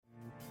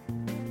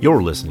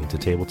You're listening to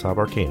Tabletop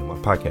Arcanum, a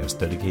podcast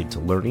dedicated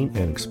to learning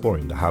and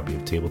exploring the hobby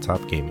of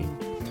tabletop gaming.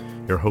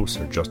 Your hosts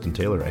are Justin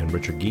Taylor and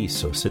Richard Geese,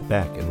 so sit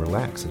back and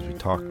relax as we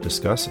talk,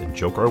 discuss, and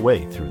joke our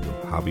way through the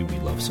hobby we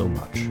love so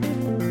much.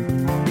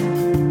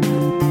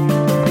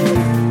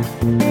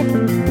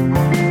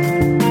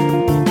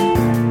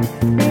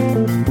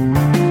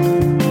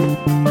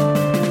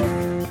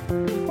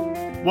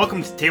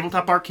 Welcome to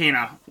Tabletop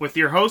Arcana with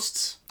your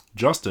hosts,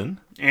 Justin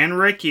and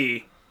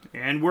Ricky.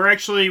 And we're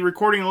actually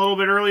recording a little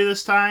bit early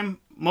this time,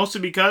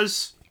 mostly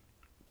because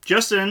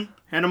Justin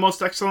had a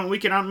most excellent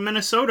weekend out in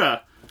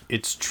Minnesota.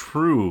 It's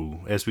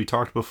true. As we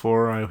talked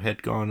before, I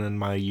had gone on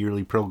my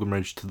yearly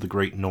pilgrimage to the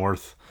Great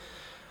North.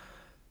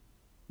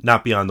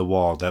 Not beyond the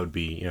wall, that would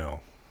be,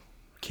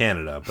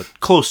 Canada, but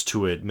close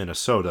to it,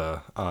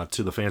 Minnesota,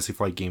 to the Fantasy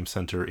Flight Game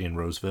Center in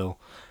Roseville,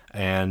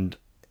 and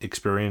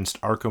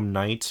experienced Arkham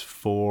Knights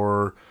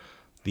for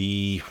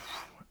the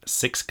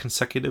 6th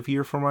consecutive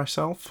year for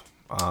myself.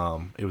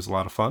 It was a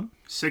lot of fun.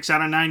 6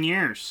 out of 9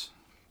 years.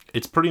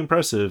 It's pretty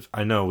impressive.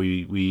 I know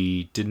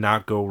we did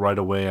not go right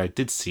away. I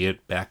did see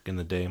it back in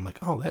the day. I'm like,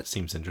 oh, that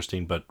seems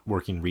interesting. But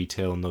working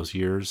retail in those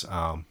years,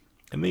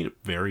 it made it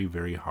very,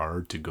 very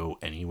hard to go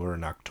anywhere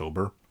in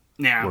October.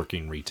 Yeah.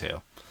 Working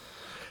retail.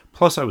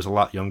 Plus, I was a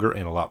lot younger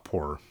and a lot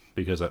poorer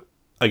because,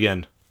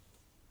 again,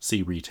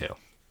 see retail.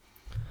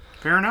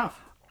 Fair enough.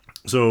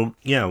 So,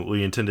 yeah,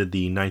 we attended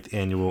the 9th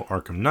annual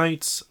Arkham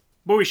Knights.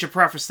 But we should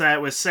preface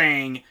that with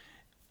saying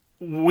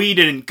we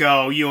didn't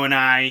go, you and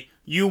I.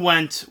 You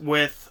went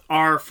with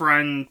our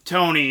friend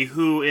Tony,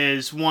 who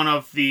is one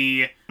of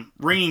the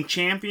reigning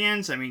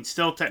champions. I mean,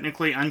 still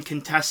technically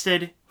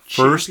uncontested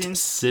First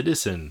champions.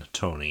 Citizen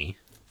Tony.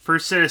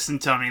 First Citizen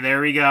Tony,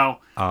 there we go.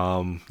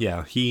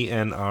 Yeah, he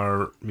and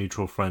our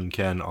mutual friend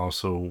Ken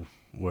also,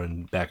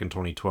 back in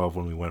 2012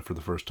 when we went for the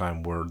first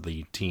time, were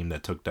the team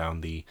that took down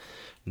the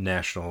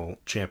national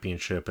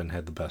championship and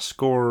had the best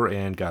score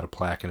and got a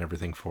plaque and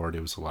everything for it.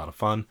 It was a lot of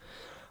fun.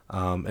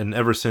 And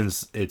ever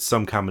since, it's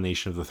some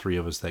combination of the three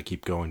of us that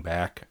keep going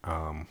back.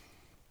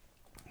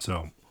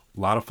 So, a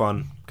lot of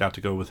fun. Got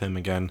to go with him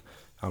again.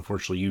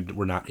 Unfortunately, you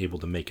were not able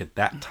to make it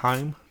that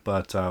time,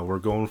 but we're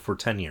going for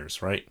 10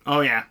 years, right?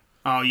 Oh, yeah.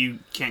 Oh, you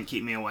can't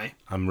keep me away.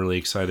 I'm really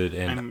excited.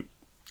 And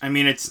I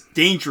mean, it's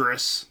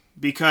dangerous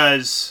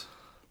because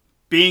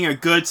being a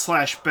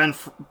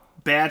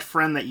good/bad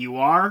friend that you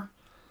are,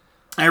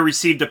 I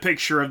received a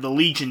picture of the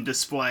Legion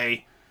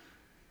display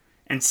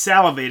and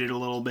salivated a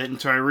little bit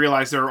until I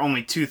realized there were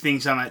only 2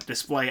 things on that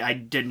display I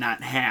did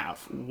not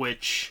have,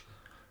 which...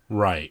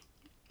 Right.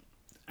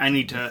 I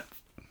need to...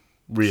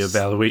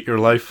 Reevaluate your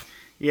life?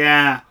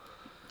 Yeah.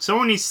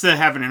 Someone needs to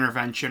have an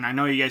intervention. I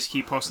know you guys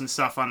keep posting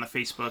stuff on the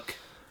Facebook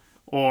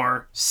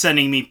or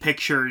sending me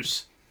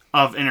pictures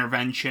of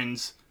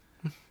interventions.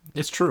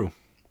 It's true.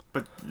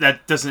 But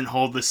that doesn't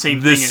hold the same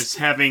thing as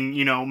having,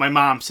 my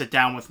mom sit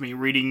down with me,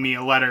 reading me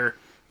a letter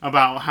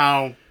about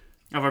how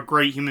of a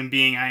great human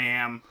being I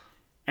am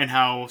and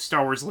how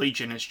Star Wars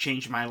Legion has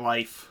changed my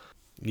life.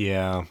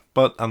 Yeah,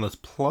 but on the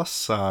plus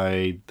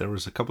side, there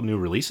was a couple new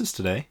releases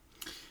today.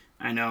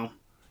 I know.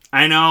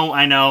 I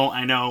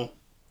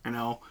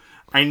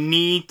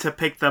need to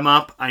pick them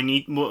up. I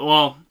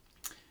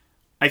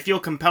feel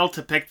compelled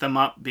to pick them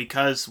up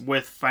because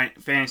with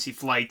Fantasy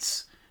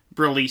Flight's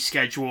release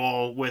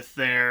schedule, with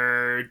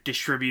their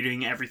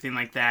distributing, everything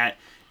like that,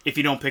 if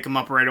you don't pick them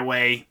up right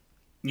away,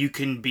 you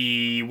can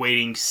be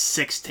waiting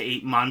 6 to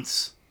 8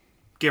 months,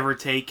 give or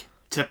take,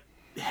 to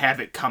have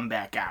it come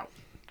back out.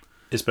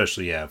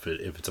 Especially, yeah, if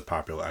it's a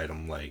popular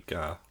item like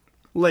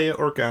Leia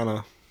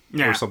Organa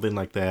or something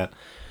like that.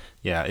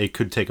 Yeah, it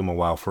could take them a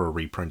while for a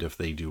reprint if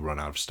they do run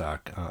out of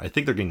stock. I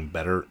think they're getting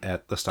better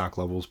at the stock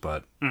levels,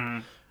 but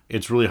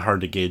it's really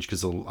hard to gauge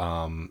because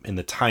in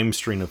the time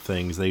stream of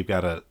things, they've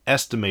got to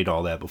estimate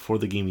all that before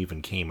the game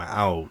even came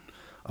out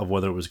of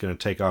whether it was going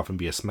to take off and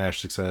be a smash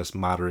success,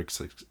 moderate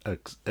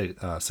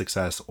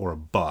success, or a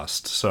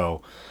bust.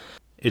 So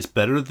it's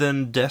better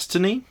than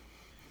Destiny.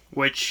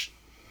 Which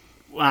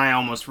I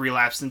almost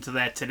relapsed into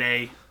that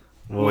today.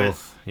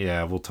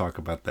 Yeah, we'll talk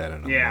about that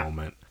in a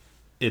moment.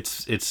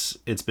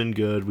 It's been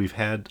good. We've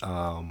had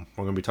we're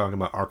going to be talking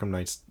about Arkham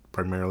Knights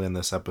primarily in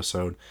this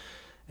episode,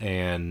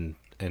 and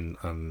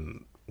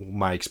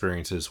my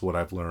experiences, what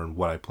I've learned,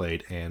 what I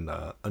played, and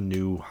a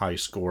new high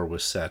score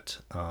was set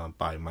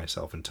by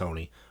myself and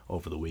Tony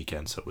over the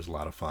weekend, so it was a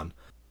lot of fun.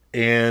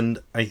 And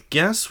I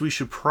guess we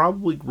should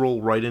probably roll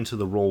right into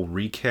the roll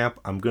recap.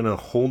 I'm going to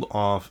hold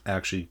off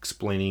actually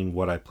explaining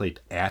what I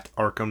played at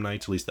Arkham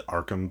Knights, at least the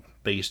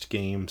Arkham-based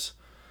games,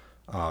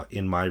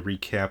 in my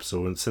recap.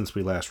 So since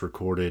we last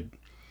recorded,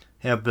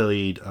 have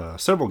played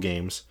several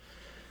games.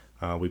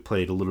 We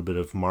played a little bit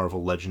of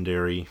Marvel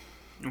Legendary.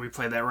 We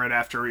played that right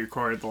after we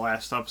recorded the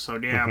last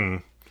episode, yeah.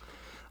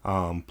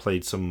 Mm-hmm.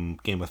 Played some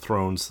Game of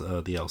Thrones,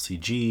 the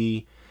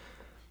LCG.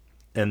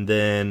 And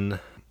then,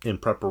 in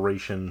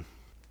preparation,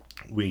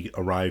 we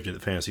arrived at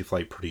Fantasy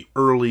Flight pretty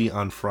early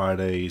on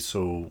Friday,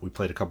 so we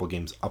played a couple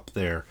games up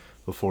there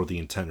before the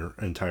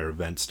entire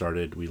event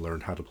started. We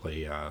learned how to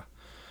play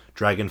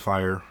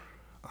Dragonfire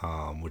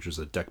which is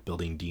a deck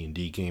building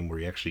D&D game where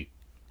you actually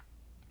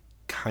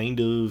kind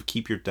of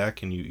keep your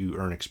deck and you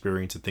earn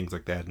experience and things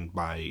like that and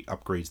buy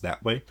upgrades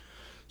that way.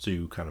 So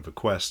you kind of a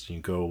quest and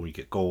you go, you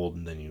get gold,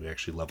 and then you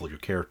actually level your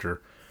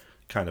character.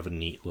 Kind of a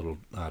neat little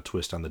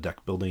twist on the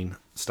deck building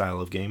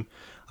style of game.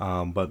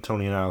 But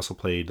Tony and I also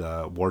played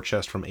War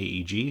Chest from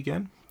AEG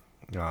again.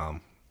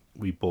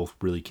 We both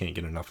really can't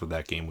get enough of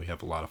that game. We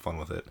have a lot of fun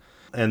with it.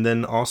 And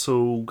then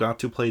also got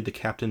to play The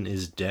Captain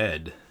is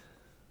Dead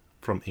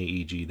from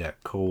AEG,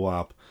 that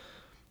co-op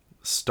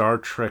Star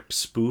Trek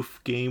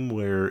spoof game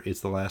where it's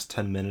the last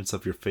 10 minutes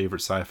of your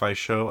favorite sci-fi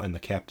show and the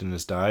captain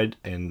has died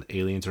and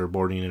aliens are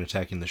boarding and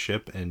attacking the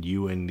ship and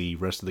you and the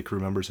rest of the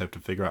crew members have to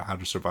figure out how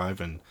to survive.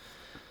 And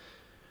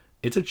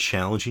it's a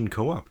challenging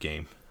co-op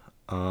game.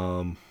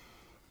 And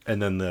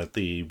then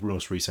the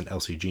most recent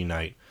LCG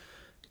night,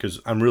 because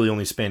I'm really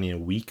only spanning a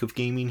week of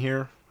gaming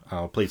here.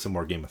 I played some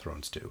more Game of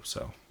Thrones too.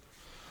 So,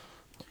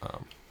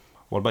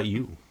 what about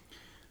you?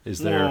 Is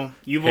there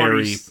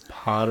Harry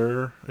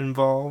Potter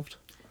involved?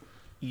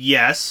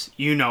 Yes,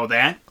 you know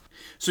that.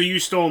 So you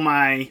stole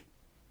my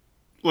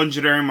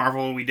Legendary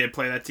Marvel. We did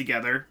play that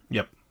together.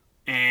 Yep.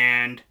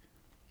 And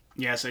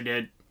yes, I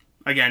did.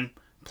 Again,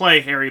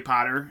 play Harry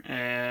Potter.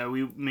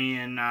 Me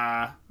and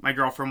my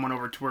girlfriend went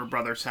over to her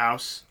brother's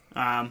house.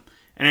 And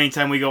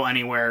anytime we go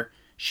anywhere,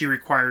 she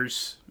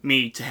requires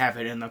me to have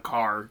it in the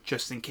car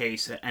just in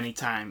case at any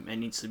time it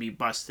needs to be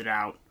busted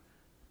out.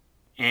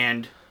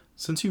 And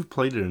since you've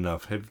played it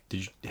enough, have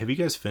you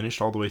guys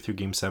finished all the way through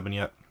Game 7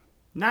 yet?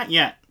 Not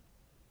yet.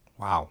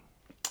 Wow.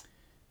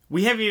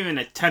 We haven't even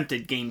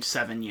attempted Game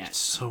 7 yet. It's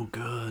so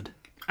good.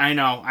 I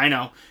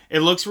know. It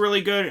looks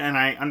really good, and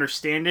I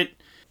understand it.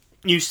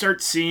 You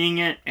start seeing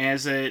it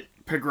as it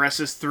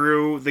progresses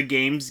through, the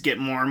games get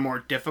more and more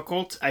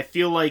difficult. I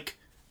feel like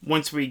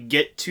once we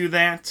get to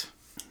that,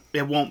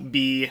 it won't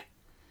be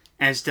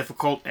as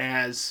difficult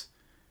as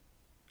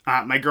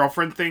my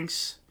girlfriend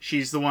thinks.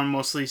 She's the one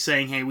mostly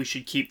saying, hey, we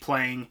should keep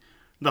playing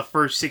the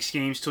first 6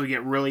 games till we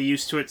get really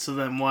used to it, so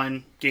then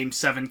when Game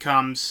 7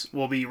 comes,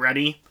 we'll be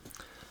ready.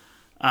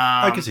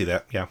 I can see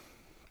that, yeah.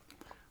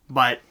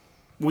 But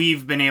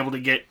we've been able to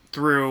get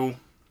through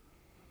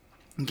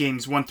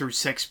games 1 through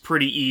 6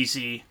 pretty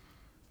easy.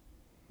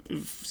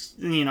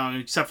 You know,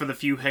 except for the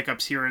few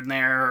hiccups here and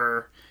there,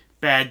 or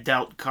bad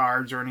dealt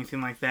cards or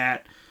anything like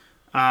that.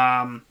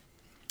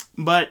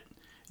 But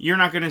you're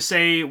not going to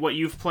say what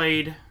you've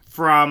played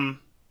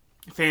from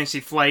Fantasy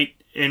Flight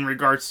in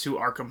regards to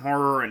Arkham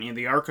Horror or any of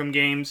the Arkham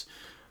games.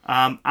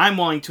 I'm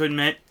willing to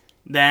admit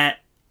that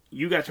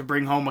you got to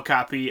bring home a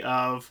copy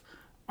of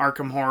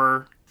Arkham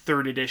Horror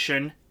 3rd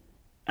Edition.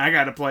 I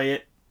got to play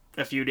it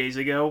a few days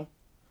ago,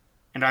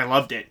 and I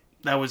loved it.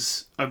 That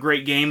was a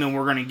great game, and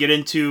we're going to get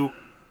into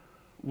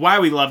why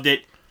we loved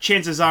it.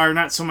 Chances are,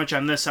 not so much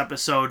on this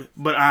episode,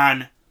 but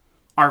on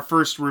our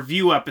first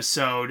review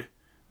episode,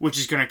 which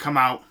is going to come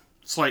out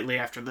slightly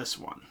after this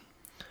one.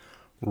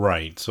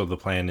 Right, so the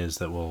plan is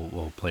that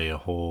we'll play a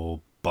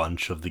whole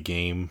bunch of the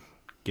game,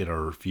 get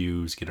our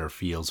reviews, get our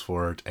feels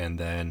for it, and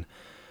then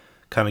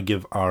kind of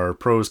give our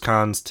pros,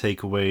 cons,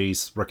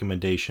 takeaways,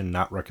 recommendation,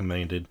 not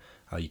recommended.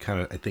 You kind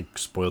of, I think,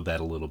 spoiled that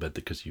a little bit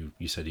because you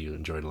said you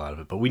enjoyed a lot of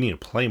it, but we need to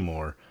play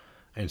more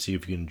and see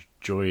if you can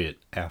enjoy it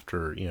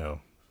after,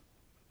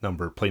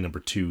 play number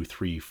 2,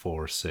 3,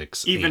 4,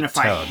 6, even 8, if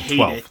 10, I hate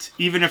 12. it,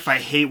 even if I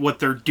hate what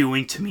they're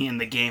doing to me in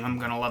the game, I'm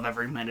going to love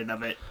every minute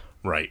of it.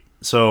 Right,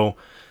 so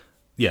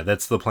yeah,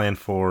 that's the plan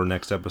for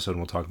next episode.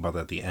 We'll talk about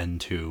that at the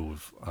end, too,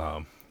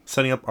 of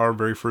setting up our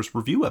very first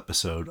review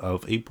episode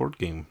of a board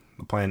game.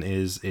 The plan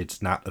is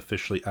it's not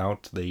officially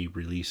out. They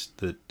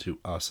released it to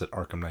us at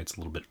Arkham Knights a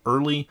little bit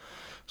early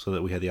so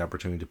that we had the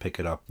opportunity to pick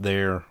it up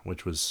there,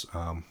 which was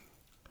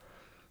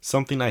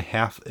something I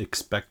half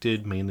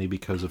expected, mainly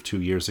because of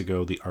 2 years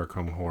ago, the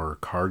Arkham Horror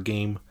card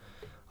game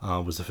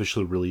was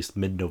officially released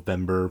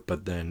mid-November,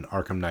 but then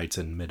Arkham Knights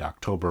in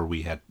mid-October,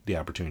 we had the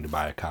opportunity to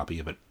buy a copy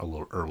of it a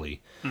little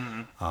early.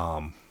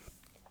 Mm-hmm.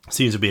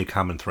 Seems to be a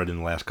common thread in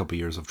the last couple of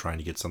years of trying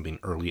to get something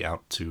early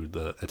out to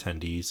the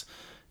attendees,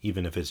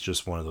 even if it's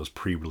just one of those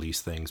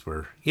pre-release things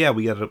where, yeah,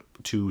 we got it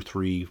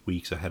 2-3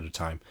 weeks ahead of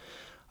time.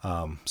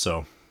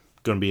 So,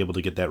 going to be able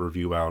to get that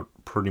review out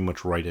pretty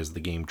much right as the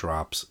game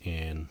drops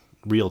in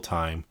real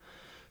time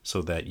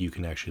so that you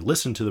can actually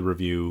listen to the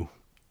review,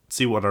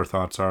 see what our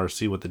thoughts are,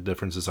 see what the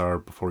differences are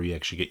before you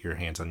actually get your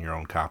hands on your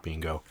own copy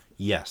and go,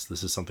 yes,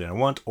 this is something I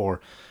want,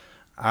 or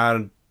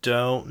I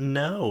don't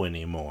know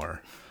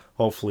anymore.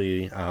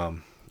 Hopefully,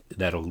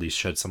 that'll at least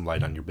shed some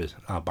light on your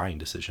buying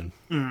decision,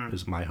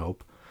 is my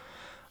hope.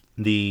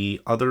 The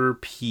other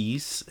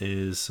piece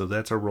is, so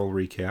that's our roll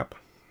recap.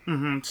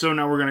 Mm-hmm. So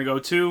now we're going to go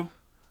to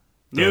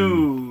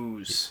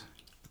news.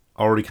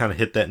 Already kind of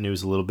hit that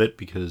news a little bit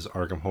because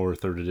Arkham Horror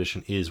 3rd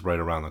Edition is right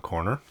around the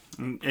corner.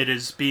 It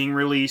is being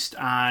released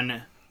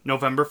on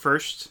November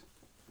 1st.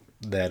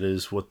 That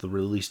is what the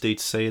release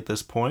dates say at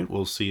this point.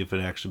 We'll see if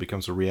it actually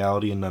becomes a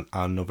reality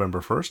on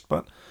November 1st,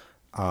 but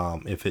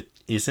if it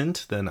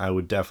isn't, then I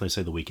would definitely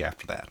say the week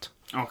after that.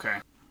 Okay.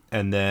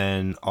 And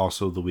then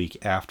also the week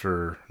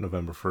after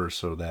November 1st,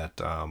 so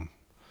that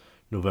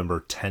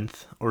November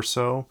 10th or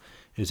so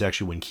is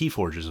actually when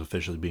Keyforge is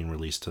officially being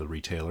released to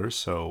retailers.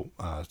 So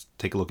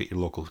take a look at your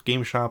local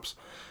game shops.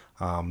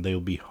 They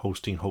will be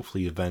hosting,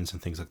 hopefully, events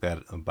and things like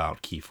that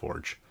about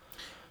Keyforge.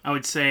 I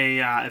would say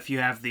if you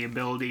have the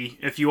ability,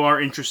 if you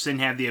are interested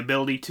and have the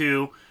ability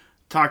to,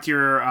 talk to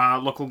your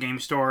local game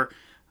store,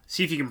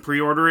 see if you can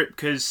pre-order it,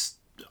 because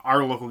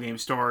our local game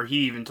store, he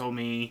even told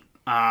me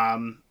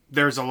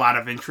there's a lot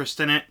of interest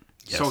in it.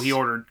 Yes. So he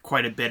ordered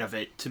quite a bit of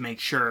it to make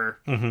sure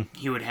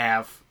he would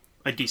have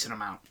a decent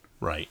amount.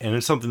 Right, and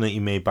it's something that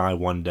you may buy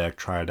one deck,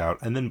 try it out,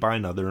 and then buy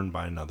another,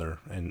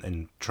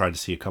 and try to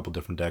see a couple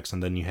different decks,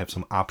 and then you have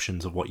some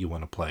options of what you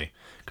want to play,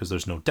 because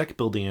there's no deck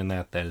building in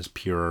that is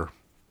pure,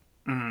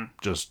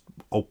 just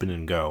open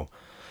and go.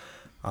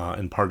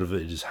 And part of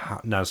it is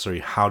not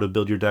necessarily how to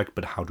build your deck,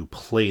 but how to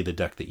play the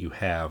deck that you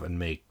have and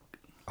make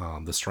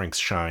the strengths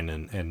shine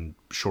and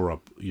shore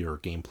up your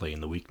gameplay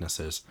and the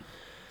weaknesses.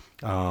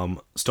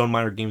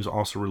 Stonemaier Games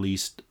also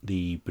released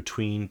the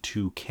Between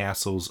Two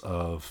Castles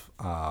of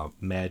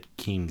Mad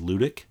King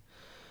Ludic,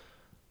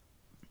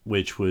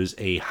 which was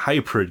a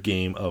hybrid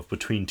game of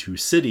Between Two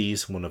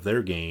Cities, one of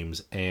their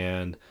games,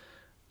 and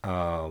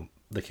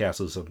the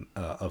Castles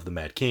of the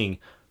Mad King,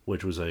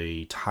 which was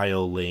a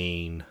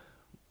tile-laying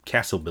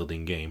castle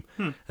building game.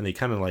 And they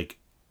kind of like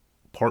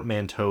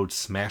portmanteaued,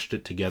 smashed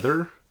it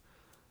together,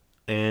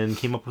 and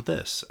came up with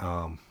this.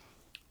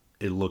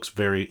 It looks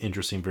very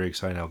interesting, very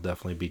exciting. I'll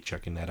definitely be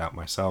checking that out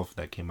myself.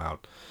 That came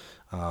out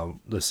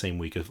the same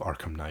week of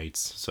Arkham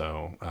Knights,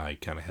 so I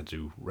kind of had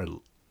to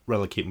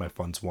relocate my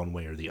funds one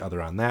way or the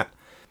other on that.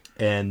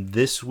 And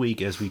this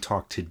week, as we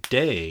talk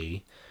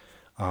today,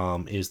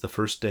 is the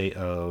first day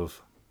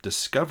of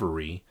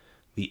Discovery,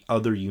 the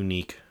other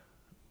unique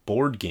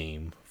board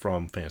game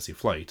from Fantasy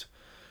Flight.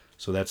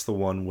 So that's the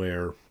one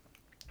where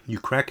you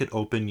crack it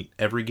open.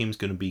 Every game's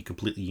going to be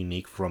completely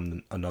unique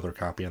from another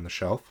copy on the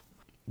shelf.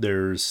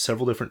 There's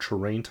several different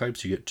terrain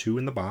types. You get 2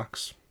 in the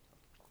box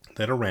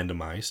that are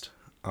randomized.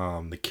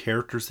 The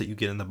characters that you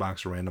get in the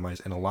box are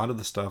randomized, and a lot of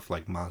the stuff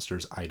like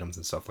monsters, items,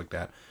 and stuff like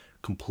that,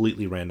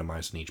 completely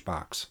randomized in each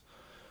box.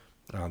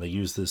 They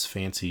use this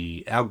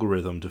fancy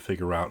algorithm to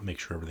figure out, make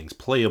sure everything's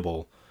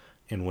playable,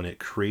 and when it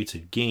creates a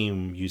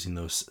game using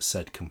those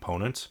set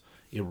components,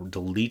 it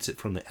deletes it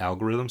from the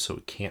algorithm so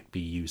it can't be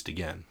used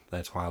again.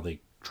 That's why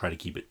they try to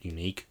keep it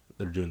unique.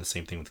 They're doing the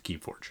same thing with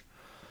Keyforge.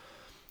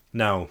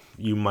 Now,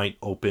 you might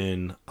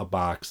open a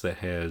box that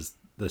has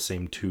the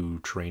same 2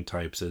 terrain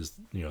types as,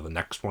 the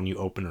next one you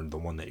open or the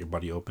one that your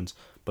buddy opens,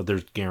 but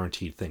there's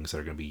guaranteed things that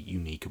are going to be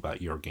unique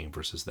about your game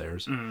versus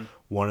theirs.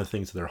 One of the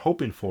things that they're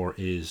hoping for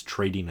is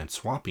trading and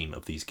swapping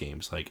of these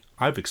games. Like,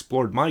 I've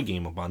explored my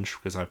game a bunch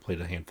because I've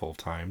played a handful of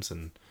times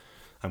and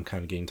I'm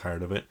kind of getting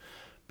tired of it.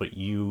 But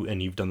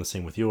you've done the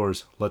same with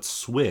yours. Let's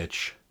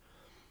switch,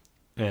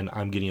 and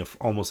I'm getting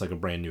almost like a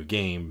brand new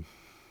game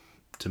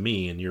to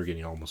me, and you're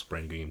getting almost a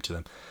brand new game to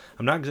them.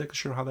 I'm not exactly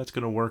sure how that's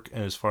going to work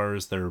as far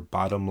as their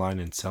bottom line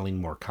in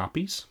selling more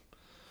copies,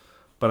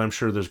 but I'm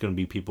sure there's going to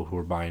be people who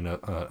are buying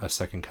a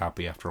second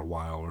copy after a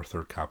while or a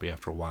third copy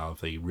after a while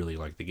if they really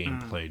like the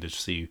gameplay to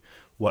see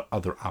what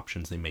other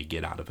options they may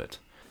get out of it.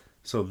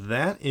 So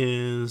that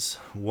is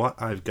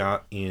what I've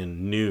got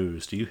in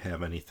news. Do you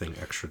have anything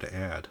extra to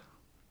add?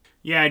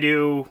 Yeah, I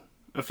do.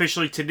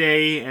 Officially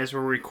today, as we're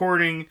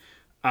recording,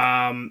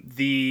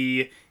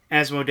 the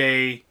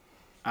Asmodee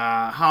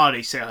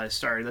holiday sale has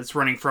started. That's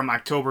running from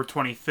October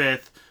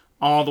 25th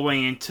all the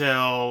way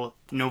until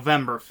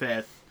November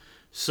 5th.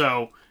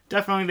 So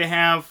definitely they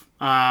have.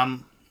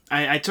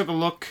 I took a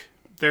look.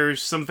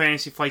 There's some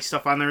Fantasy Flight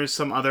stuff on there. There's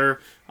some other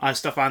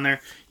stuff on there.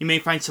 You may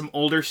find some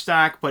older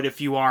stock, but if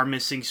you are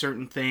missing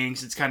certain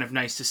things, it's kind of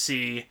nice to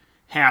see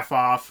half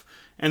off.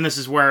 And this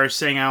is where I was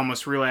saying I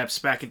almost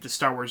relapsed back into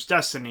Star Wars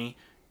Destiny.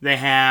 They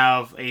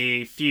have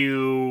a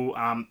few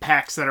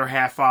packs that are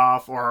half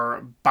off,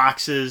 or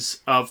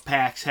boxes of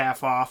packs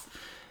half off,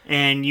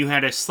 and you had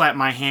to slap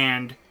my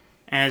hand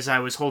as I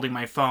was holding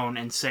my phone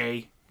and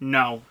say,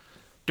 no,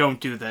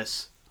 don't do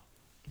this.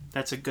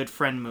 That's a good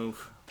friend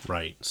move.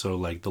 Right. So,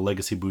 like, the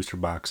Legacy booster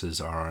boxes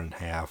are in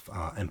half.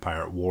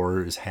 Empire at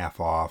War is half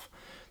off.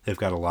 They've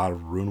got a lot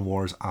of Rune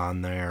Wars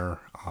on there.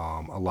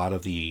 A lot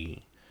of the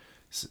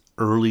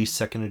early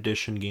 2nd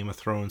edition Game of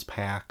Thrones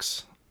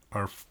packs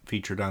are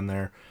featured on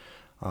there.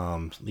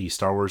 The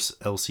Star Wars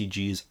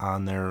LCGs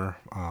on there.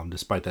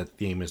 Despite that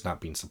the game is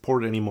not being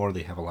supported anymore,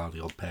 they have a lot of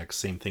the old packs.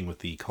 Same thing with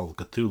the Call of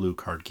Cthulhu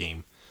card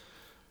game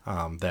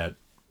that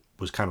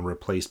was kind of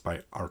replaced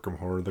by Arkham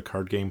Horror, the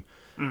card game.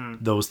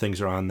 Those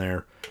things are on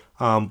there.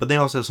 But they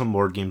also have some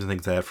board games and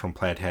things like that from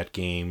Plaid Hat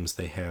Games.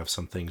 They have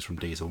some things from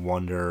Days of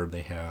Wonder.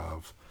 They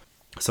have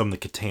some of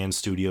the Catan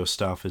Studio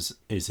stuff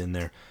is in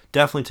there.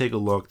 Definitely take a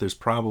look. There's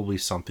probably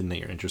something that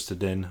you're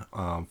interested in.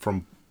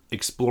 From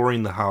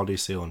exploring the holiday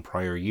sale in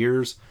prior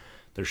years,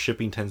 their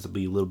shipping tends to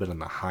be a little bit on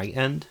the high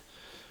end.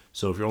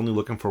 So if you're only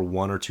looking for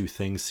 1 or 2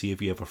 things, see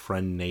if you have a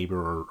friend,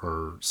 neighbor,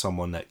 or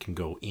someone that can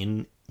go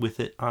in with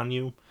it on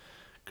you.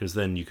 Because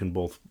then you can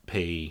both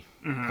pay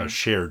a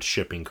shared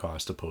shipping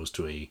cost opposed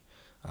to a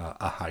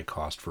high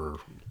cost for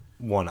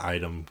one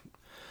item.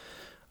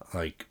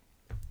 like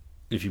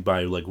if you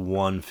buy like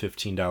one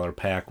 $15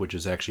 pack, which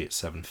is actually at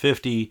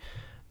 $7.50,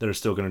 they're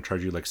still going to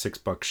charge you like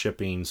 $6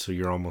 shipping, so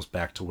you're almost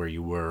back to where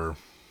you were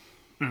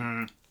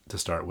to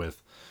start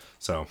with.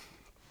 So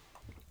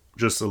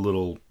just a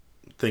little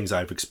things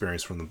I've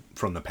experienced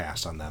from the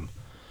past on them,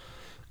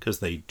 because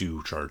they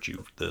do charge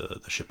you the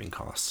shipping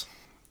costs.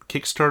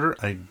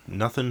 Kickstarter,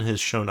 nothing has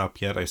shown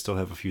up yet. I still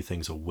have a few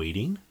things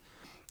awaiting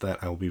that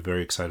I'll be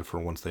very excited for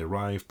once they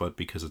arrive, but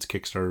because it's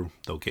Kickstarter,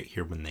 they'll get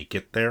here when they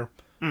get there,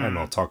 and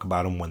I'll talk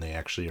about them when they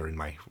actually are in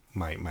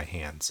my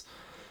hands.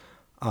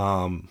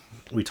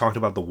 We talked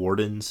about the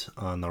Wardens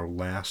on our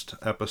last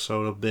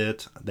episode a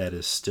bit. That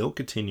is still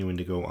continuing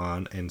to go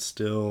on, and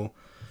still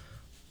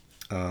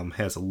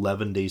has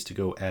 11 days to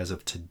go as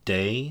of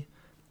today.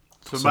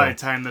 So by the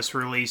time this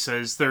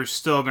releases, there's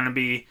still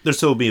be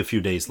a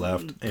few days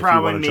left.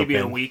 Probably maybe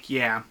a week,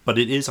 yeah. But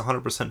it is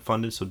 100%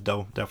 funded, so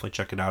definitely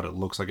check it out. It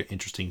looks like an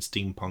interesting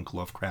steampunk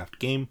Lovecraft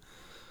game.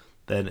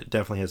 Then it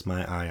definitely has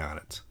my eye on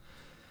it.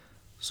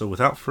 So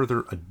without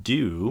further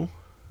ado,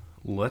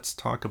 let's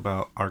talk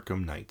about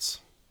Arkham Knights.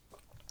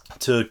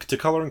 To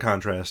color and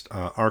contrast,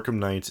 Arkham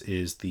Knights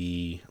is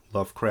the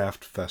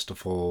Lovecraft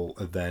Festival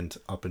event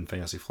up in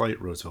Fantasy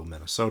Flight, Roseville,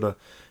 Minnesota,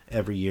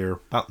 every year,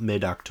 about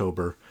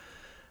mid-October,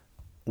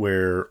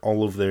 where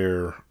all of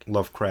their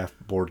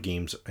Lovecraft board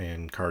games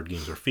and card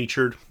games are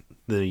featured.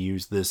 They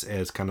use this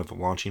as kind of the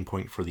launching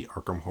point for the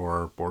Arkham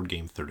Horror board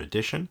game 3rd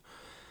edition.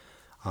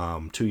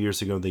 2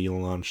 years ago, they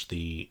launched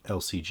the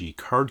LCG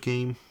card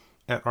game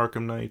at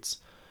Arkham Knights.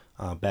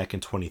 Back in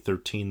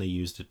 2013, they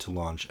used it to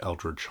launch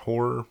Eldritch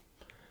Horror,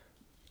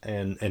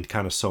 and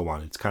kind of so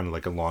on. It's kind of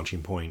like a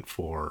launching point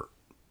for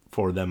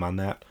them on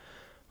that.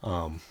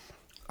 On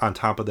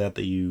top of that,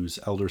 they use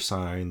Elder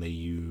Sign. They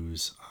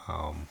use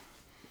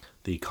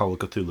the Call of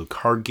Cthulhu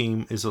card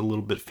game is a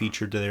little bit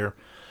featured there.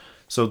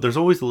 So there's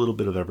always a little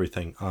bit of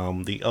everything.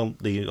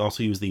 They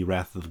also use the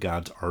Wrath of the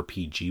Gods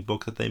RPG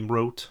book that they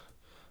wrote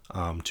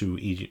to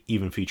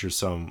even feature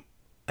some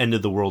end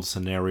of the world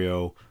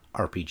scenario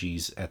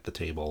RPGs at the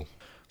table.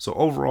 So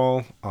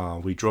overall,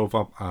 we drove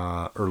up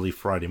early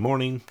Friday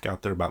morning,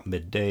 got there about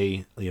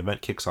midday. The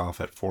event kicks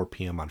off at 4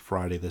 p.m. on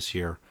Friday this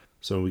year.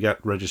 So we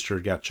got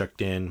registered, got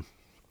checked in,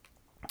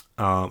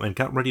 and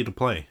got ready to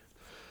play.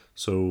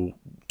 So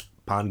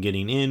upon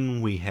getting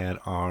in, we had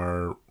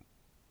our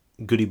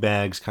goodie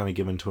bags kind of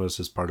given to us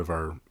as part of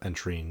our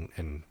entry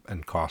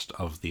and cost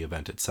of the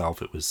event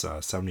itself. It was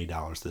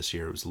 $70 this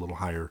year. It was a little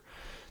higher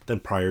than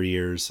prior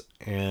years,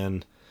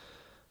 and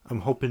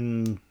I'm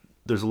hoping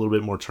there's a little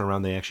bit more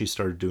turnaround. They actually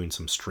started doing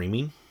some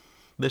streaming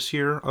this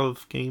year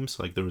of games.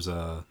 Like there was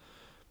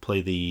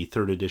play the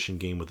 3rd edition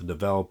game with a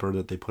developer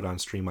that they put on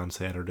stream on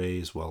Saturday,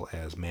 as well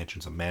as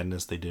Mansions of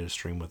Madness. They did a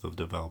stream with a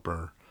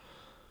developer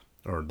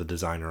or the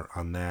designer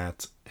on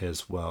that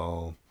as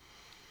well,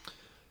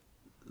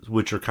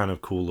 which are kind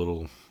of cool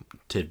little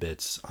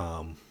tidbits.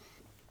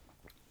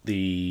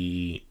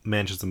 The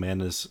Mansions of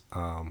Madness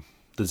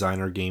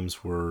designer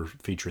games were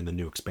featuring the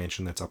new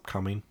expansion that's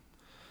upcoming,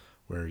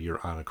 where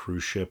you're on a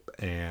cruise ship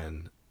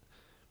and,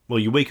 well,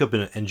 you wake up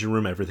in an engine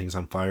room, everything's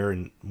on fire,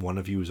 and one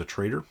of you is a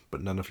traitor,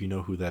 but none of you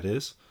know who that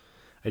is.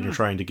 And you're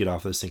trying to get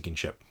off the sinking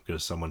ship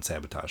because someone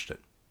sabotaged it.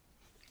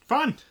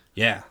 Fun!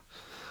 Yeah.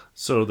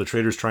 So the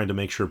traitor's trying to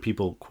make sure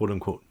people,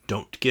 quote-unquote,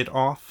 don't get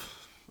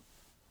off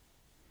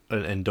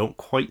and don't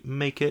quite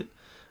make it,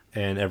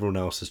 and everyone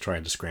else is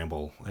trying to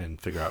scramble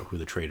and figure out who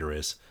the traitor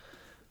is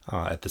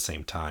at the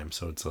same time.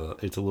 So it's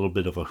a little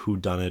bit of a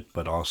whodunit,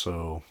 but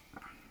also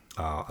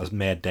a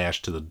mad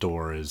dash to the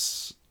door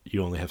is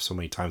you only have so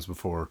many times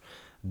before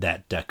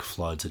that deck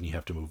floods and you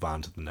have to move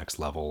on to the next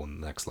level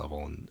and the next level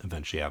and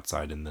eventually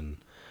outside, and then,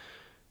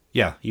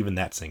 yeah, even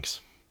that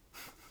sinks.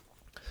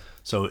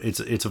 So it's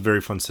a very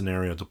fun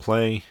scenario to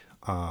play.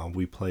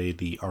 We played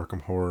the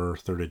Arkham Horror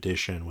 3rd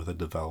edition with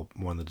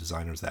one of the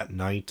designers that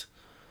night.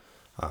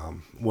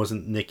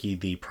 Wasn't Nikki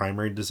the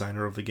primary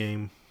designer of the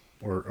game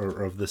or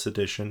of this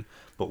edition,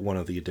 but one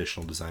of the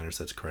additional designers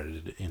that's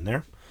credited in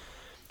there.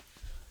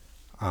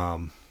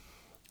 So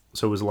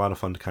it was a lot of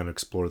fun to kind of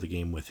explore the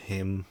game with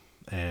him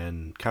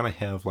and kind of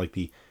have like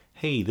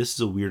hey, this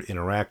is a weird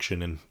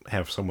interaction, and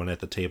have someone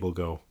at the table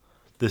go,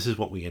 this is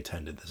what we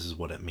intended, this is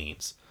what it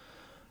means.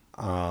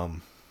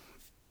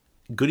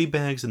 Goodie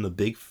bags and the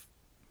big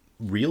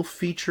real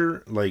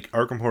feature, like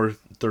Arkham Horror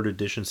 3rd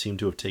edition seemed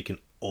to have taken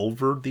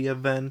over the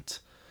event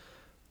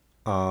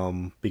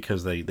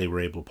because they were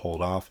able to pull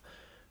it off.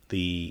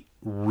 The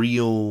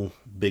real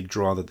big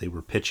draw that they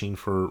were pitching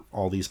for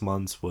all these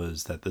months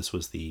was that this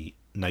was the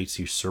Knights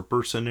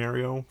Usurper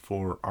scenario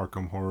for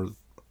Arkham Horror,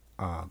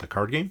 the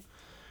card game,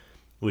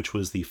 which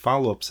was the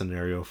follow-up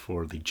scenario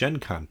for the Gen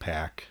Con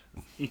pack.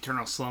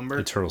 Eternal Slumber?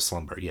 Eternal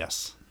Slumber,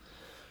 yes.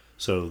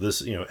 So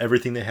this,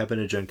 everything that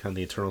happened at Gen Con,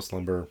 the Eternal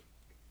Slumber,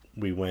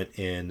 we went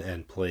in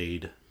and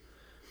played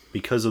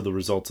because of the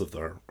results of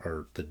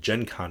the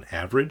Gen Con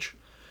average.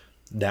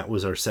 That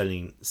was our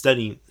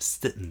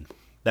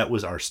that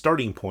was our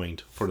starting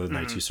point for the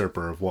Knights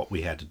Usurper of what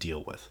we had to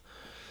deal with.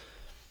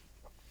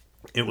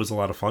 It was a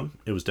lot of fun.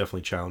 It was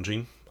definitely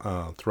challenging.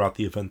 Throughout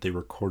the event, they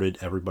recorded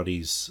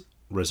everybody's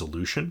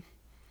resolution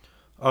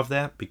of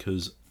that,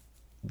 because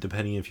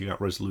depending if you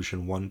got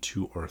resolution 1,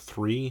 2, or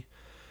 3,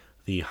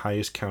 the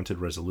highest counted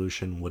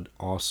resolution would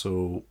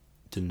also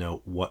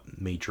denote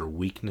what major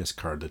weakness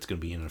card that's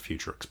going to be in a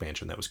future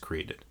expansion that was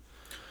created.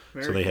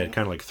 So they had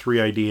kind of like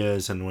 3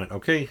 ideas and went,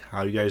 okay,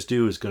 how you guys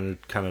do is going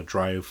to kind of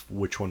drive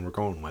which one we're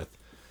going with.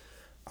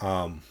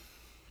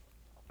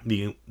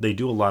 They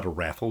do a lot of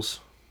raffles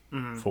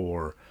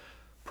for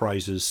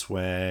prizes,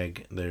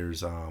 swag.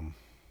 There's a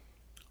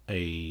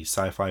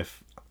sci-fi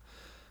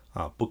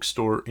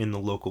bookstore in the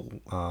local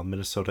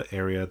Minnesota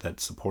area that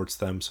supports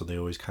them, so they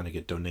always kind of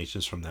get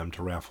donations from them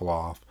to raffle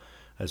off,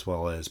 as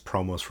well as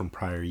promos from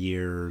prior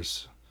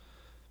years,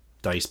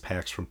 dice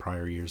packs from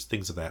prior years,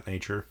 things of that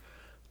nature.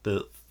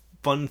 The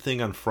fun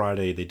thing on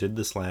Friday, they did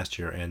this last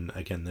year and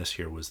again this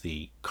year, was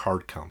the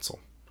card council.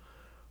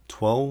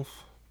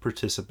 12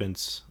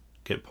 participants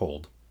get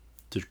pulled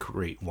to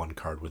create one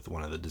card with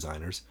one of the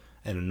designers,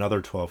 and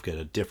another 12 get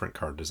a different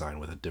card design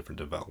with a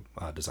different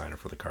designer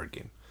for the card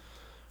game.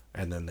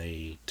 And then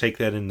they take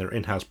that in their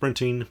in-house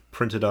printing,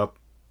 print it up,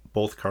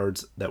 both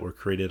cards that were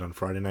created on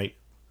Friday night,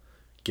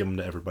 give them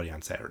to everybody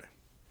on Saturday.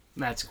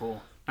 That's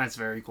cool. That's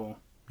very cool.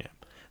 Yeah.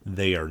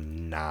 They're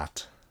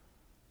not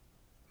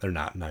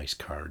nice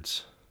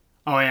cards.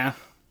 Oh, yeah?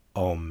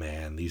 Oh,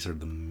 man. These are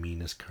the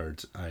meanest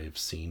cards I've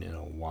seen in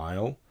a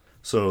while.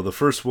 So the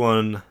first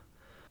one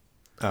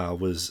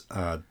was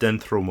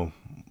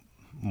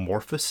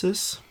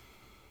Denthromorphosis,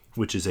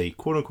 which is a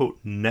quote-unquote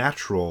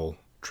natural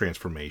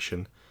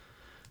transformation.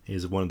 It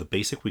is one of the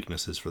basic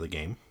weaknesses for the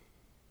game.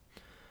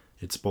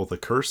 It's both a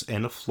curse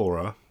and a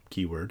flora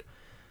keyword.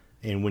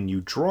 And when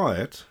you draw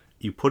it,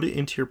 you put it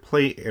into your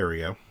play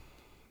area,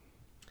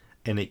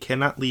 and it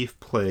cannot leave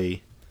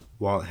play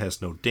while it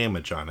has no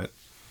damage on it.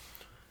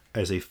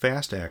 As a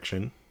fast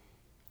action,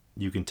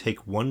 you can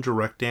take 1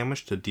 direct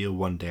damage to deal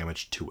 1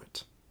 damage to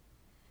it.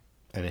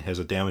 And it has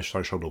a damage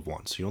threshold of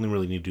 1, so you only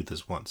really need to do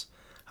this once.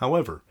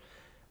 However,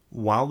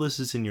 while this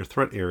is in your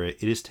threat area,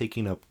 it is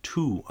taking up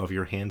 2 of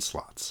your hand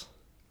slots.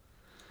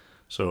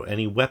 So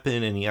any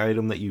weapon, any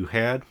item that you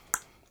had,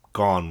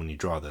 gone when you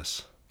draw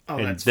this. Oh,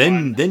 and that's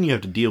then fun. you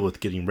have to deal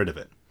with getting rid of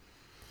it.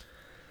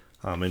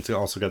 And it's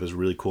also got this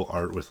really cool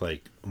art with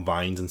like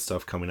vines and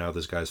stuff coming out of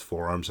this guy's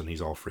forearms, and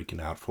he's all freaking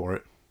out for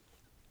it.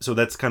 So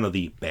that's kind of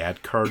the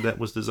bad card that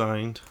was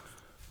designed.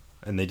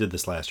 And they did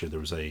this last year. There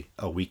was a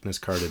weakness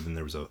card, and then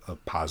there was a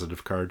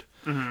positive card.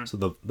 Mm-hmm.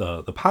 So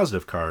the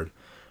positive card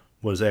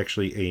was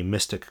actually a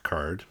mystic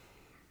card.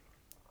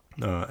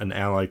 An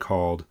ally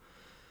called,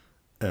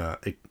 I'm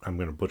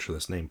going to butcher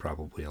this name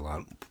probably a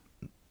lot.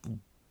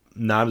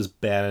 Not as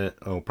bad,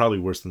 probably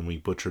worse than we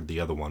butchered the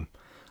other one.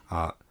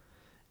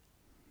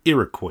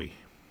 Iroquois.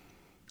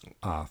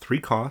 3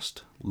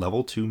 cost,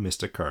 level 2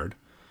 mystic card.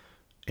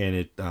 And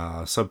it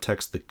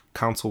subtext the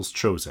Council's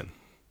Chosen.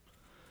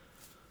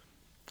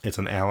 It's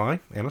an ally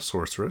and a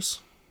sorceress.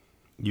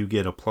 You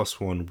get a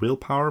 +1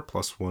 willpower,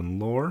 +1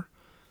 lore.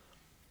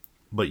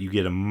 But you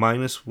get a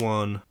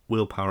 -1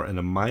 willpower and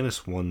a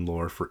 -1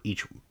 lore for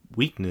each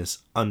weakness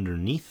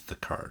underneath the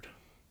card.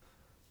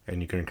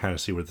 And you can kind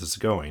of see where this is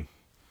going.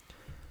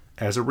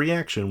 As a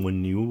reaction,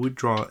 when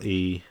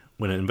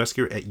an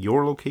investigator at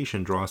your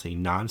location draws a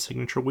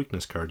non-signature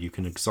weakness card, you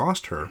can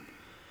exhaust her,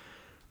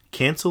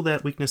 cancel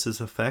that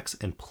weakness's effects,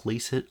 and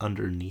place it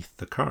underneath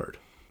the card.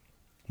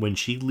 When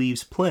she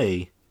leaves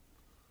play,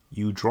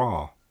 you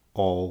draw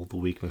all the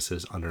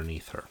weaknesses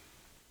underneath her.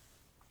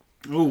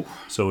 Ooh.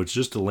 So it's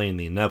just delaying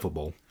the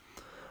inevitable.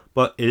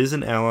 But it is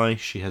an ally.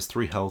 She has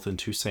 3 health and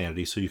 2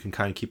 sanity, so you can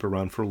kind of keep her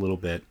around for a little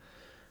bit.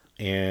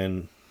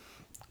 And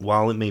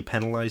while it may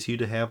penalize you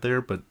to have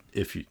there, but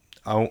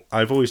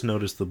I've always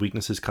noticed the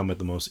weaknesses come at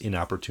the most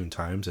inopportune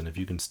times, and if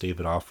you can stave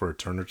it off for a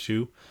turn or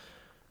two,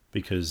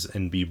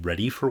 and be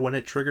ready for when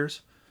it triggers,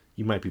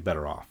 you might be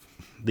better off.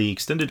 The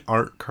extended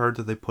art card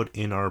that they put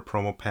in our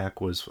promo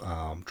pack was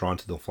Drawn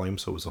to the Flame,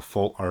 so it was a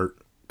full art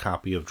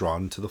copy of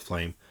Drawn to the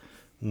Flame.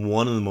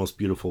 One of the most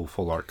beautiful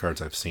full art cards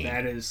I've seen.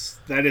 That is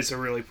a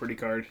really pretty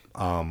card.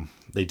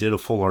 They did a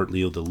full art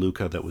Leo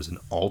DeLuca that was an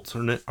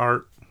alternate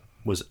art.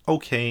 Was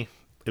okay.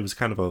 It was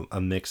kind of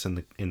a mix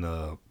in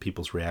the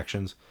people's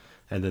reactions.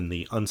 And then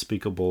the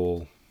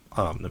Unexpected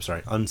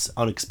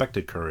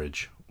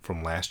Courage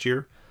from last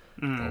year.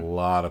 A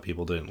lot of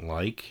people didn't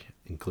like,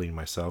 including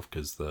myself,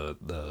 because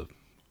the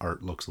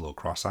art looks a little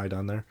cross-eyed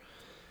on there.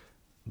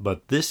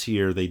 But this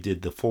year they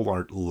did the full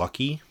art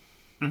Lucky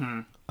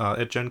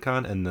at Gen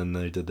Con, and then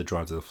they did the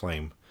Drawn to the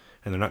Flame.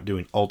 And they're not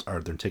doing alt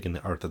art, they're taking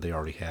the art that they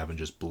already have and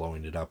just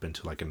blowing it up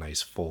into like a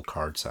nice full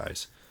card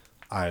size.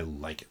 I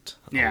like it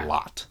a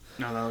lot.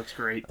 No, that looks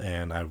great.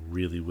 And I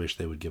really wish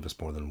they would give us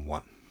more than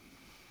 1.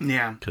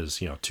 Yeah. Because,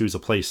 2's a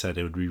play set.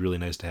 It would be really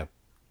nice to have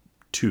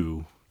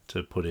 2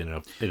 to put in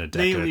a deck they at a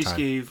time. They at least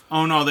gave...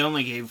 Oh, no, they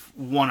only gave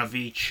 1 of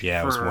each.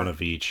 Yeah, it was 1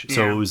 of each.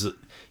 So it was...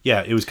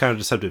 Yeah, it was kind of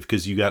deceptive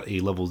because you got a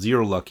level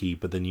 0 Lucky,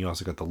 but then you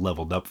also got the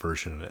leveled up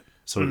version of it.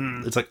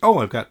 So it's like, oh,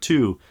 I've got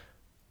 2.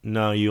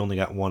 No, you only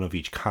got 1 of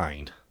each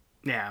kind.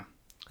 Yeah.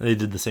 And they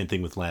did the same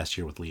thing with last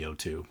year with Leo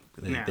too.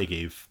 They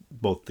gave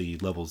both the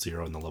level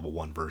 0 and the level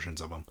 1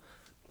 versions of them.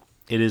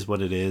 It is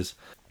what it is.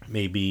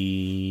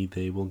 Maybe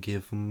they will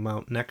give them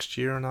out next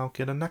year and I'll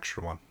get an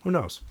extra one. Who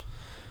knows?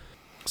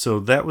 So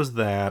that was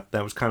that.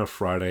 That was kind of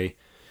Friday.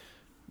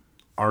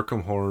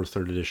 Arkham Horror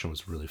 3rd Edition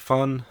was really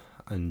fun.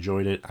 I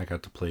enjoyed it. I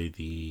got to play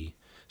the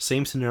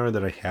same scenario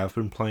that I have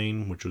been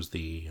playing, which was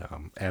the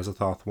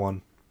Azathoth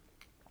one.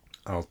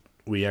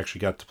 We actually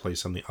got to play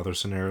some of the other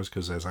scenarios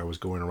because as I was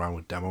going around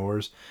with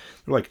demoers,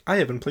 they're like, I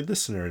haven't played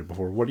this scenario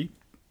before. What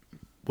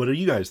do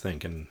you guys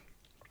think? And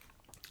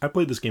I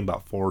played this game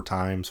about 5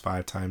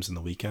 times in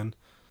the weekend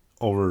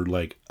over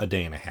like a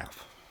day and a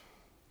half.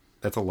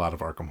 That's a lot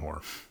of Arkham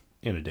Horror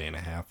in a day and a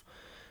half.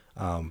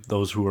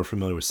 Those who are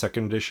familiar with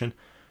 2nd Edition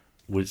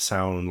would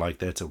sound like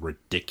that's a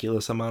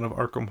ridiculous amount of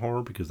Arkham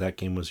Horror because that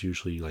game was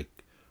usually like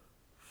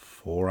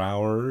 4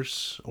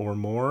 hours or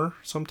more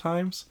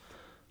sometimes,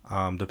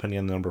 depending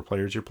on the number of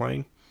players you're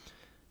playing.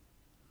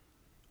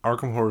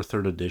 Arkham Horror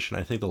 3rd Edition,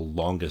 I think the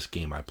longest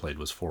game I played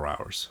was 4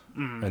 hours.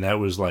 And that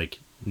was like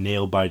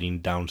nail-biting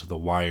down to the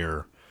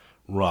wire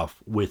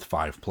rough with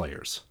 5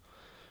 players.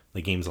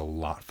 The game's a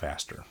lot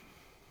faster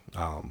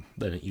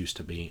than it used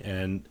to be.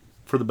 And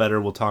for the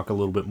better, we'll talk a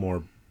little bit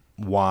more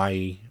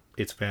why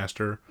it's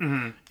faster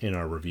in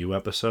our review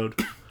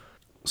episode.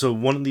 So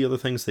one of the other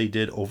things they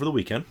did over the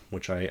weekend,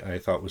 which I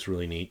thought was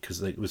really neat,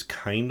 because it was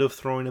kind of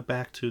throwing it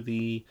back to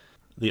the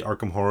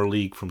Arkham Horror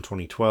League from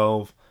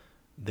 2012,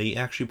 they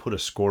actually put a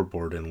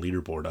scoreboard and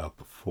leaderboard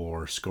up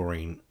for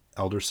scoring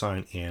Elder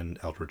Sign and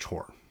Eldritch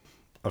Horror.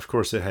 Of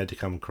course, it had to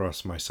come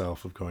across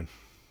myself of going,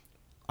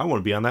 I want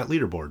to be on that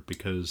leaderboard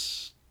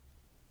because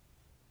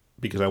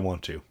I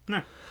want to.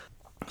 Yeah.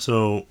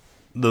 So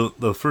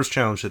the first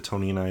challenge that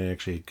Tony and I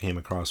actually came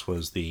across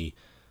was the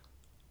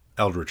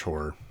Eldritch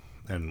Horror.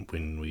 And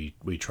when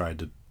we tried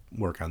to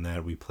work on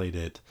that, we played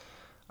it,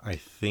 I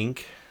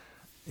think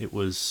it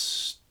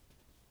was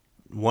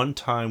one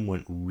time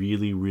went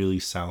really, really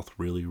south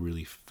really,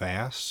 really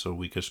fast. So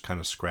we just kind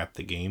of scrapped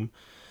the game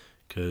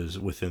because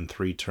within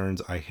 3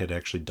 turns, I had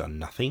actually done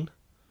nothing.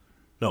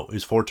 No, it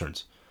was 4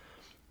 turns.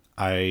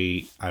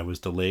 I was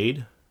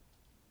delayed.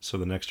 So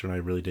the next turn I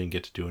really didn't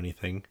get to do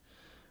anything.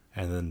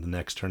 And then the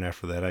next turn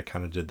after that, I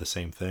kind of did the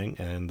same thing.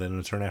 And then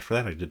the turn after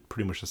that, I did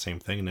pretty much the same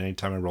thing. And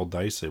anytime I rolled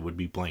dice, it would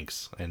be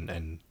blanks.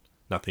 And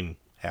nothing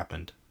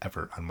happened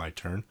ever on my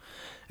turn.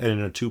 And in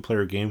a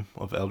 2-player game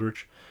of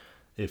Eldritch,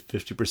 if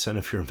 50%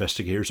 of your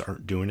investigators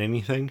aren't doing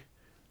anything,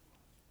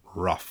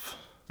 rough.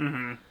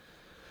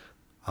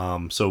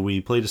 So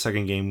we played a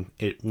second game.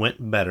 It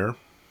went better.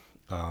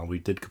 We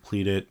did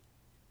complete it.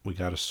 We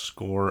got a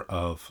score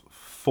of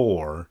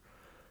 4.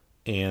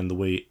 And the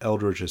way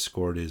Eldritch is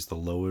scored is the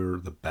lower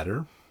the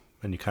better.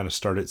 And you kind of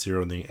start at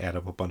 0 and then you add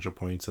up a bunch of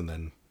points and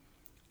then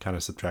kind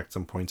of subtract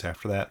some points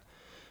after that.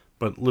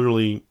 But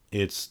literally,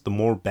 it's the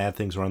more bad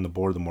things are on the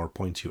board, the more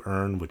points you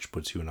earn, which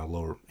puts you in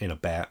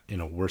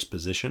a worse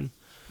position.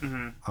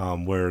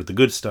 Where the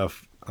good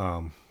stuff,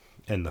 and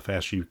the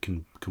faster you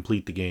can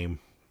complete the game,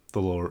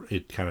 the lower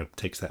it kind of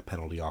takes that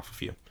penalty off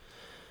of you.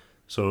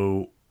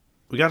 So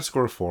we got a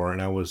score of 4,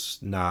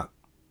 and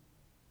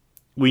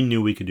we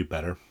knew we could do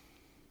better.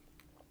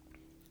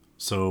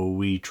 So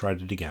we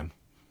tried it again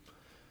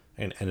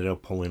and ended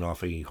up pulling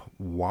off a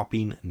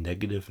whopping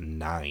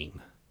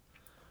 -9,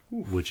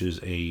 which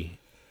is a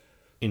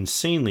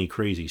insanely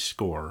crazy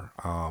score.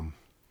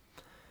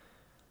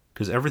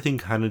 Because everything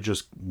kind of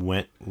just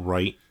went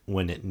right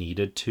when it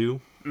needed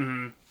to.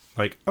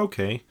 Like,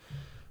 okay,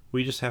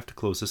 we just have to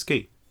close this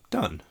gate.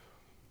 Done.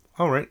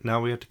 All right,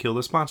 now we have to kill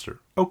this monster.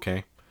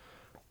 Okay.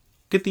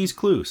 Get these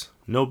clues.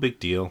 No big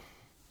deal.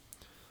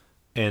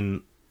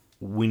 And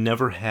we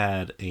never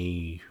had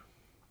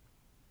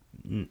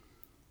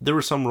there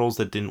were some roles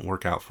that didn't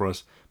work out for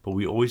us, but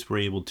we always were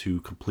able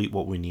to complete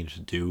what we needed to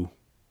do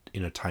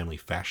in a timely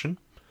fashion,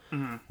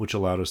 which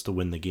allowed us to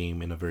win the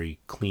game in a very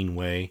clean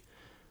way.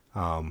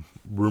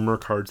 Rumor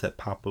cards that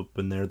pop up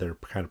in there that are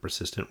kind of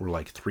persistent were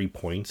like 3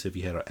 points if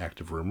you had an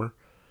active rumor.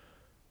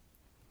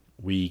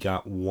 We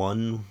got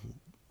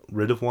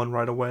rid of one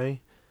right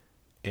away,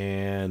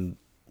 and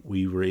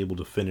we were able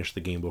to finish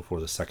the game before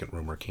the second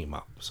rumor came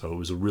up. So it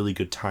was a really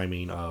good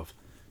timing of,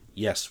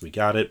 yes, we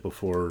got it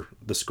before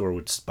the score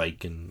would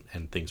spike and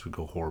things would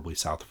go horribly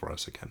south for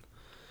us again.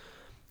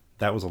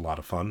 That was a lot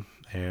of fun.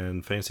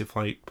 And Fantasy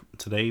Flight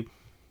today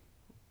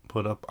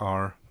put up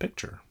our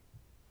picture.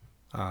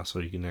 So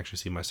you can actually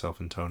see myself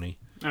and Tony.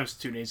 That was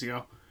 2 days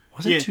ago.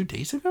 Was it 2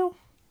 days ago?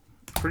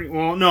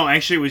 Well, no,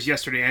 actually it was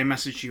yesterday. I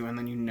messaged you and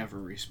then you never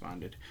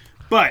responded.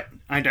 But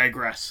I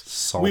digress.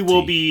 Salty. We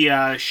will be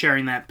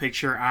sharing that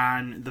picture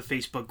on the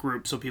Facebook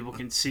group so people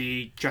can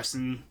see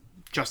Justin's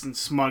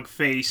smug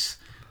face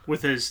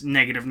with his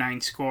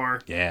 -9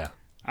 score. Yeah.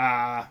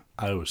 I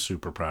was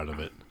super proud of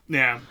it.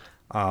 Yeah.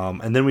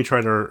 And then we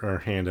tried our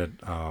hand at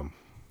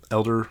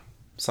Elder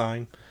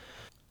Sign.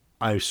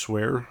 I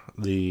swear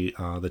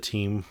the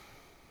team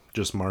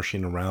just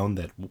marching around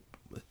that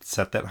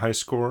set that high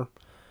score,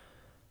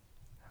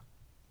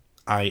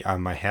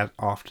 my hat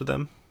off to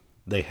them.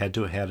 they had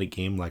to have had a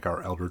game like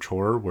our Eldritch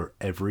Horror where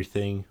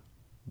everything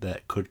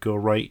that could go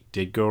right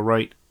did go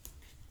right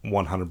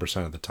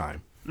 100% of the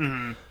time.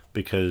 Mm-hmm.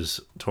 Because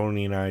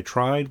Tony and I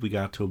tried, we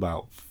got to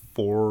about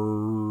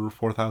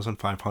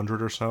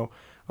 4,500 or so.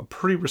 A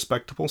pretty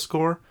respectable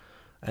score.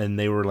 And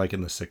they were like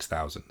in the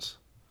 6,000s.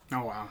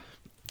 Oh, wow.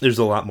 There's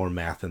a lot more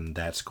math in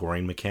that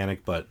scoring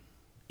mechanic, but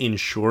in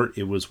short,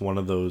 it was one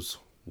of those,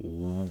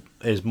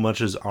 as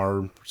much as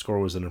our score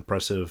was an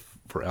impressive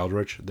for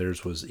Eldritch,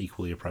 theirs was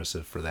equally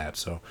impressive for that.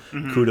 So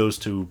kudos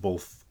to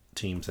both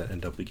teams that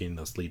end up getting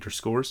those leader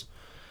scores.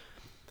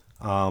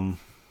 And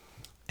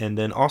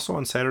then also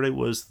on Saturday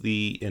was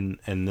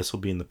and this will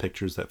be in the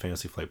pictures that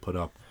Fantasy Flight put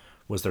up,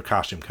 was their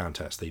costume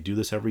contest. They do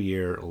this every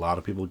year. A lot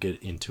of people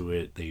get into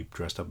it. They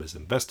dressed up as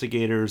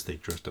investigators. They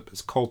dressed up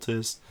as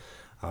cultists.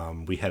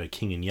 We had a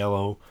King in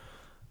Yellow.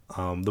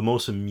 The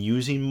most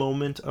amusing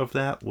moment of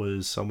that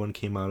was someone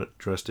came out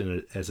dressed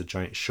as a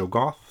giant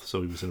Shoggoth.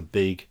 So he was in a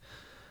big,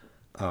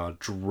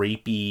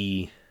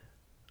 drapey,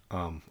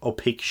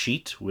 opaque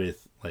sheet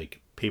with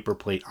like paper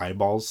plate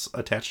eyeballs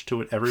attached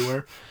to it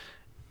everywhere.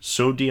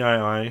 So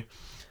DIY.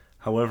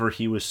 However,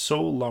 he was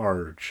so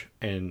large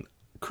and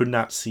could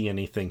not see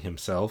anything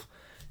himself.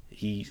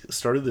 He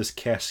started this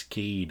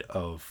cascade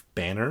of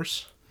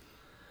banners.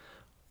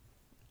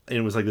 And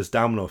it was like this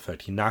domino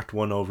effect. He knocked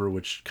one over,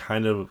 which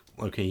kind of,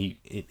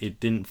 it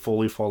didn't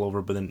fully fall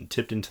over, but then it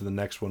tipped into the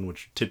next one,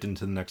 which tipped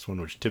into the next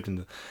one, which tipped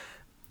into...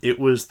 It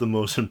was the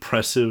most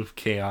impressive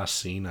chaos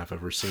scene I've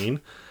ever seen.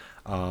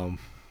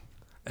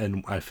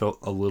 And I felt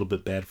a little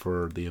bit bad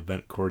for the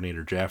event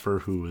coordinator, Jaffer,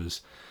 who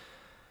was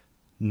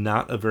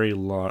not a very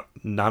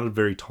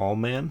tall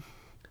man,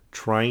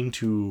 trying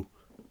to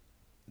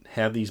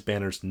have these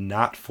banners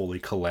not fully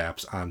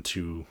collapse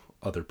onto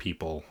other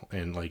people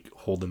and like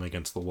hold them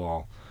against the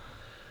wall,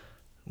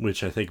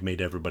 which I think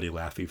made everybody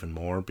laugh even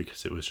more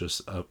because it was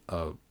just a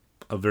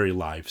very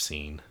live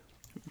scene.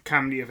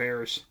 Comedy of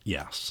errors.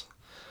 Yes.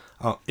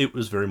 It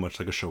was very much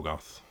like a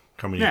Shoggoth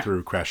coming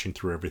through, crashing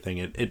through everything.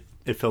 It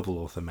felt a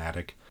little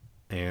thematic.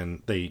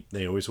 And they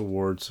always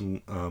award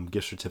some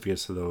gift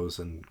certificates to those,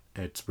 and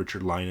it's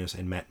Richard Linus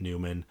and Matt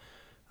Newman.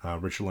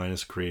 Richard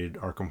Linus created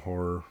Arkham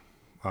Horror,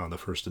 the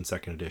first and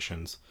second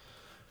editions.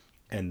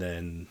 And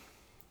then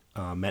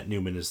Matt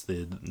Newman is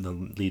the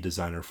lead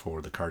designer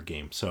for the card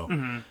game. So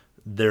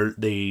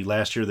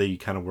last year they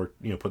kind of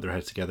worked, put their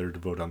heads together to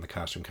vote on the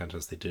costume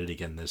contest. They did it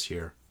again this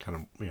year.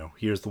 Kind of,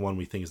 here's the one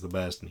we think is the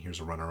best, and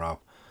here's a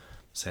runner-up.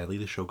 Sadly,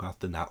 the Shoggoth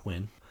did not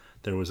win.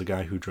 There was a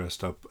guy who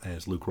dressed up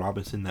as Luke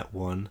Robinson that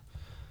won.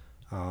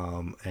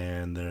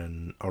 And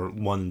then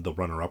won the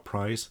runner-up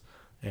prize,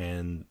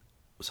 and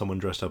someone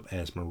dressed up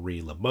as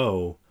Marie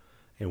Laveau,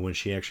 and when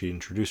she actually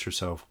introduced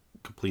herself,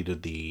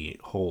 completed the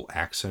whole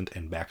accent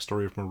and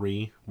backstory of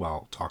Marie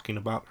while talking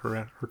about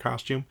her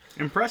costume.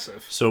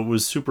 Impressive. So it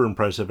was super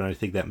impressive, and I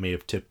think that may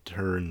have tipped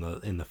her in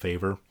the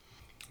favor.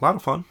 A lot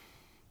of fun.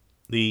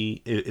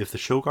 If the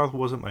Shoggoth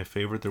wasn't my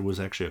favorite, there was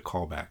actually a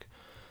callback.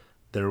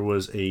 There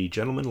was a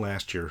gentleman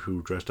last year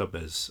who dressed up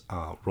as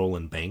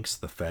Roland Banks,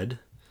 the Fed,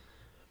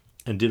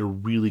 and did a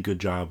really good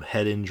job,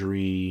 head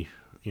injury,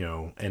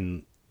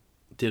 and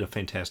did a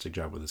fantastic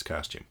job with his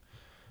costume.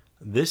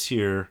 This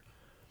year,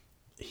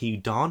 he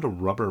donned a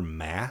rubber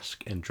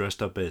mask and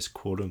dressed up as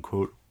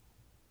quote-unquote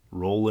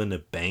Roland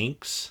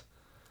Banks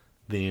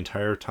the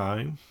entire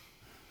time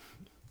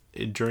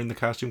during the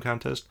costume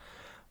contest,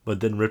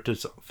 but then ripped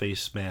his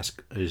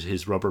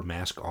his rubber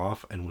mask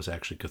off, and was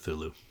actually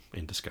Cthulhu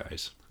in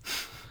disguise.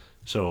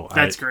 So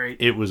that's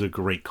great. It was a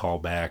great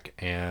callback,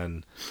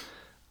 and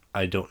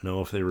I don't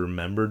know if they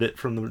remembered it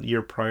from the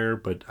year prior,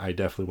 but I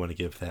definitely want to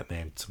give that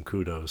man some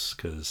kudos,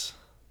 because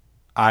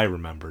I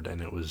remembered,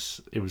 and it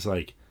was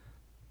like,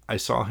 I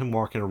saw him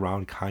walking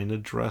around kind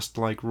of dressed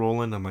like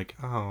Roland. I'm like,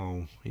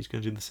 oh, he's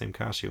going to do the same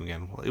costume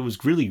again. Well, it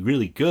was really,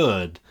 really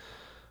good.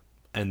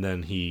 And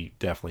then he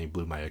definitely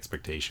blew my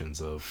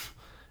expectations of,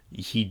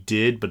 he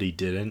did, but he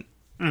didn't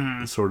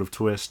sort of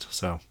twist.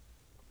 So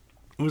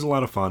it was a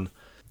lot of fun.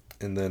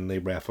 And then they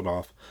raffled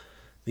off.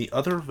 The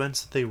other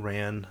events that they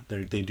ran,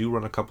 they do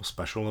run a couple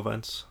special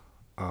events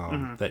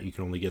that you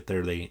can only get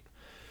there.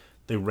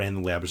 They ran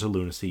the Labyrinth of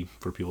Lunacy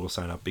for people to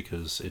sign up,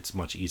 because it's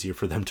much easier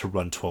for them to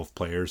run 12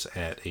 players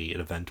at an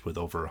event with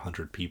over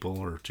 100 people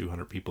or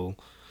 200 people.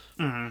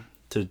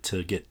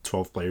 To get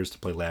 12 players to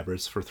play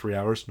Labyrinth for 3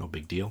 hours, no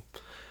big deal.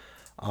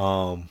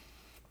 The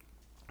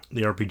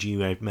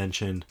RPG I've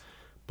mentioned,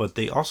 but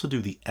they also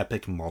do the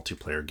epic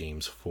multiplayer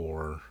games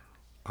for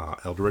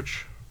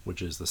Eldritch,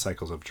 which is the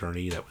Cycles of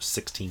Journey. That was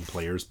 16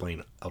 players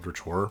playing Eldritch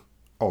Horror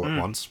all at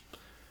once.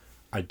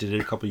 I did it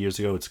a couple years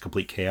ago. It's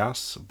complete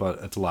chaos, but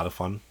it's a lot of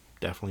fun.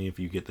 Definitely, if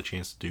you get the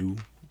chance to do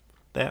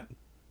that,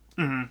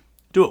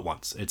 do it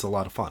once. It's a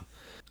lot of fun.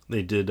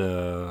 They did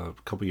a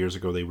couple years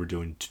ago. They were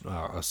doing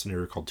a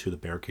scenario called To the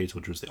Barricades,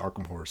 which was the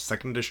Arkham Horror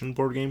 2nd Edition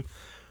board game.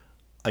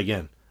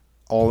 Again,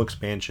 all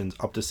expansions,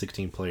 up to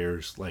 16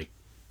 players, like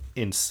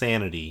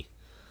insanity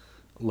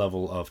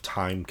level of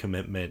time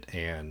commitment,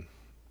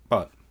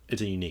 but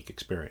it's a unique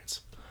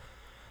experience.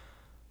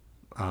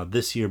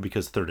 This year,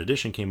 because 3rd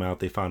edition came out,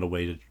 they found a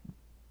way to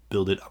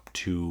build it up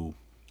to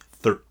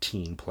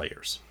 13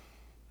 players.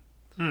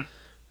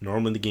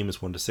 Normally the game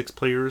is 1 to 6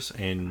 players,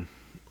 and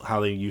how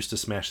they used to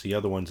smash the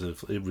other ones,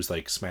 it was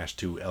like smash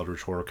 2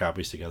 Eldritch Horror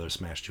copies together,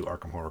 smash 2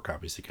 Arkham Horror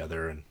copies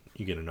together, and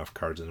you get enough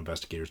cards and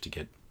investigators to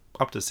get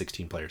up to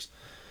 16 players.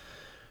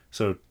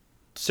 So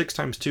 6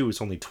 times 2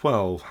 is only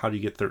 12. How do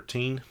you get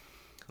 13?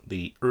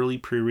 The early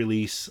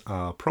pre-release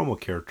promo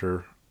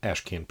character,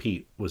 Ashcan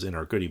Pete, was in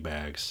our goodie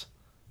bags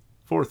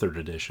for 3rd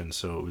edition,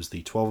 so it was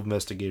the 12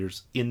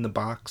 investigators in the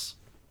box,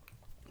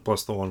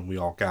 plus the one we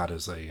all got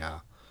as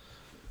a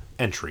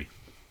entry.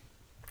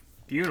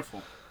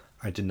 Beautiful.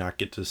 I did not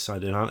get to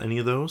sign in on any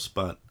of those,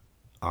 but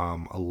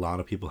a lot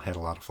of people had a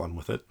lot of fun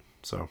with it,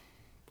 so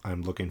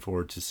I'm looking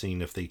forward to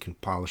seeing if they can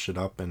polish it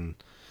up and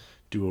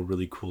do a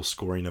really cool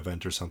scoring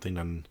event or something.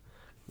 And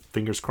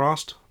fingers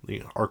crossed,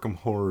 the Arkham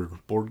Horror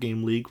Board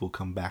Game League will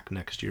come back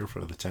next year for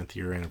the 10th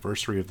year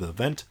anniversary of the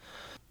event,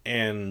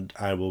 and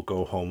I will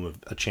go home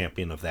a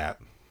champion of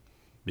that,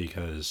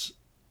 because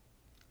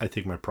I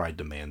think my pride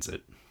demands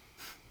it.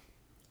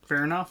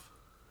 Fair enough.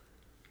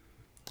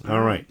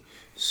 All right.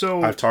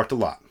 So I've talked a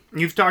lot.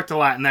 You've talked a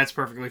lot, and that's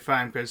perfectly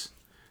fine, because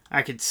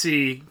I could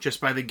see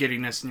just by the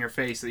giddiness in your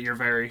face that you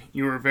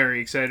were very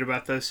excited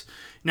about this.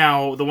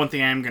 Now, the one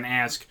thing I am going to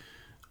ask,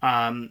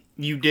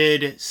 you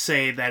did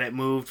say that it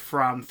moved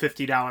from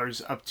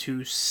 $50 up to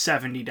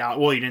 $70.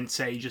 Well, you didn't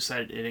say, you just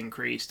said it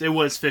increased. It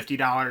was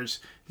 $50.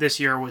 This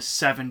year was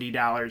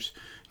 $70.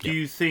 Do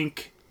you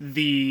think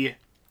the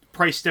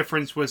price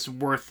difference was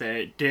worth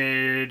it?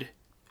 Did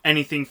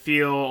anything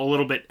feel a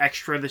little bit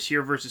extra this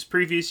year versus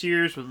previous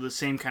years? Was it the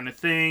same kind of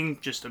thing?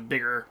 Just a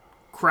bigger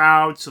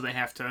crowd, so they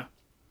have to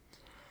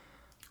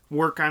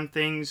work on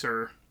things?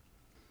 Or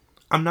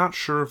I'm not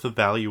sure if the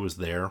value was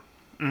there,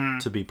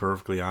 to be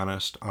perfectly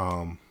honest.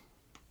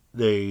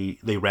 They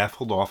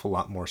raffled off a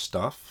lot more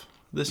stuff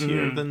this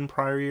year than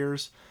prior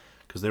years,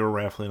 because they were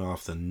raffling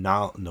off the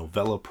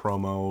novella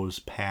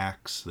promos,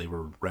 packs. They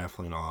were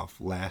raffling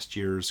off last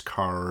year's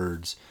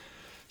cards.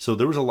 So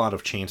there was a lot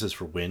of chances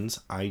for wins.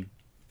 I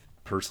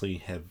personally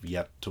have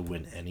yet to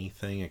win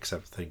anything,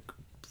 except I think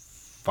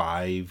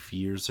 5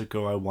 years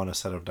ago I won a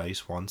set of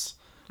dice once.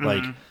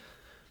 Like,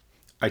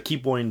 I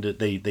keep wanting to...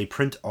 They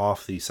print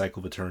off the Cycle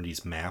of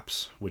Eternity's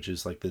maps, which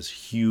is like this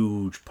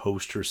huge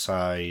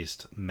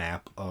poster-sized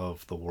map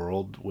of the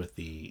world with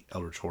the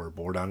Eldritch Horror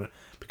board on it.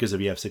 Because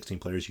if you have 16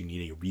 players, you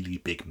need a really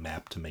big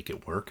map to make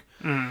it work.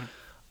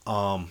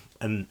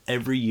 And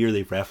every year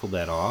they raffle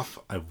that off.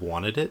 I've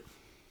wanted it,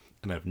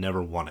 and I've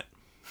never won it.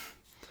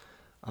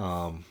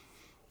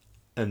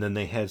 And then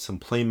they had some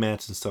play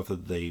mats and stuff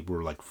that they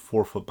were like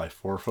 4 foot by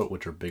 4 foot,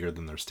 which are bigger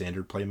than their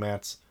standard play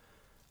mats.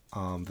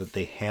 That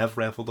they have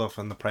raffled off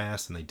in the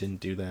past, and they didn't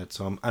do that.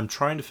 So I'm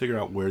trying to figure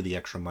out where the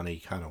extra money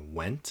kind of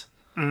went.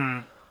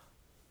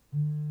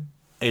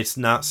 It's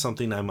not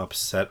something I'm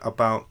upset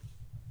about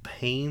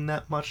paying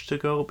that much to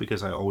go,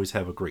 because I always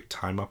have a great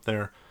time up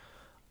there.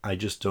 I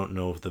just don't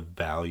know if the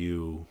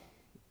value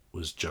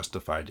was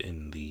justified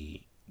in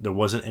the... There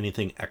wasn't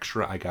anything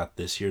extra I got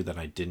this year that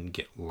I didn't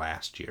get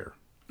last year.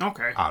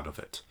 Okay. Out of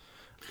it.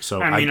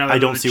 So I mean, I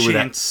don't see where that...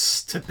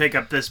 chance to pick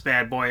up this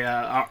bad boy,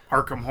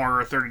 Arkham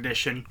Horror 3rd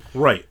edition.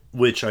 Right,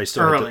 which I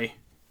still early.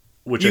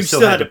 Which you I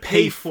still had to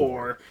pay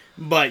for.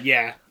 But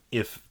yeah.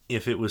 If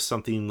it was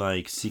something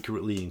like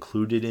secretly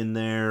included in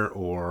there,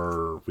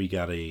 or we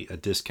got a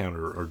discount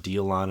or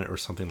deal on it or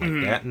something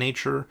like that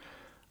nature,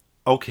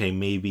 okay,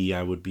 maybe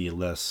I would be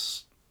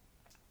less...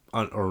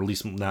 or at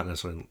least not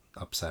necessarily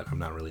upset. I'm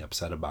not really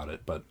upset about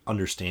it, but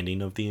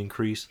understanding of the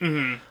increase.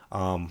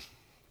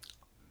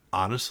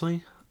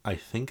 Honestly, I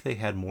think they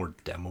had more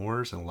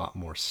demoers and a lot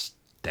more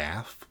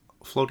staff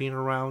floating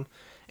around,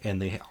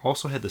 and they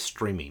also had the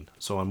streaming.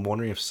 So I'm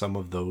wondering if some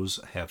of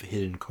those have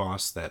hidden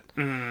costs that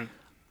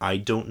I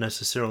don't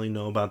necessarily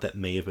know about that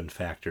may have been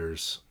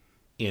factors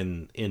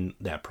in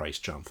that price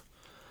jump.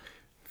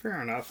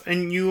 Fair enough.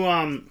 And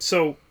you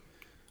so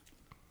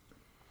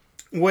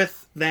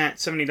with that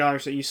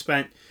 $70 that you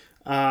spent,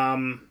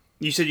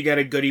 you said you got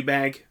a goodie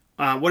bag.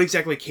 What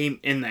exactly came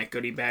in that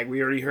goodie bag?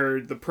 We already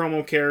heard the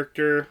promo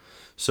character.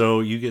 So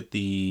you get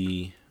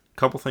the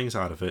couple things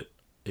out of it.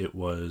 It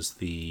was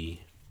the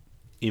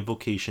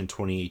Invocation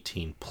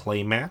 2018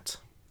 playmat.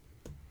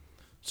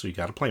 So you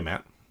got a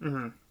playmat.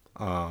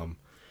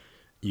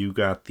 You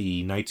got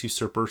the Knights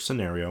Usurper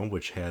scenario,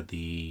 which had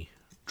the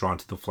Drawn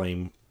to the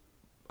Flame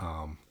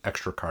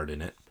extra card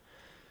in it.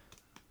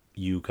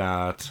 You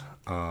got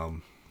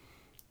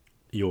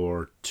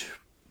your...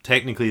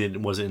 Technically,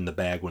 it wasn't in the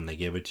bag when they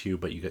gave it to you,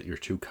 but you got your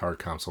 2 card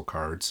console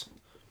cards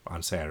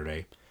on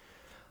Saturday.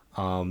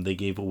 They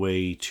gave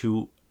away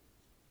 2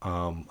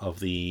 of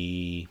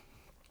the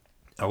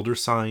Elder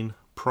Sign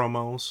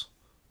promos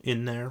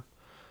in there,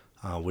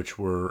 which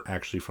were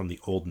actually from the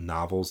old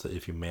novels that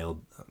if you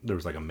mailed... There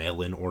was like a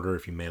mail-in order.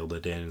 If you mailed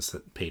it in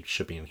and paid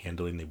shipping and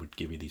handling, they would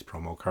give you these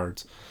promo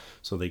cards.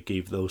 So they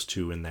gave those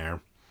 2 in there.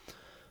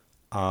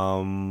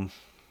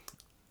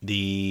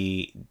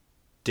 The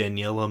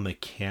Daniela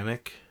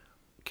Mechanic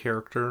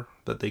character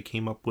that they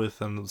came up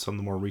with on some of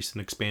the more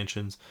recent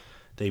expansions.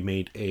 They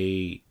made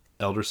a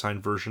Elder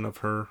Sign version of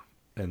her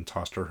and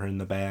tossed her in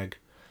the bag.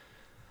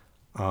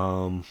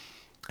 And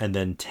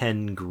then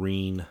 10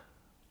 green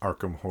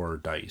Arkham Horror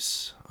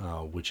dice,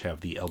 which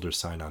have the Elder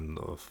Sign on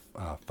the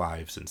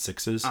 5s and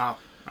 6s. Oh,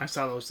 I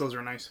saw those. Those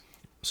are nice.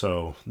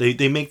 So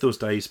they make those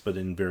dice, but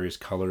in various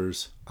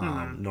colors.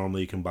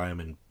 Normally you can buy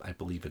them in, I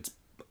believe it's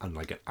on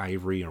like an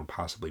ivory or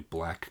possibly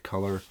black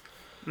color.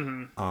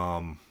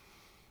 And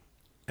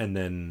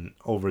then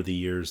over the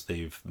years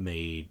they've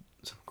made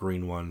some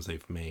green ones.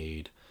 They've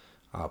made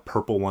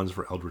purple ones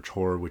for Eldritch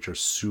Horror, which are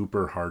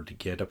super hard to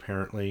get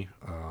apparently.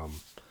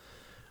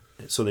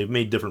 So they've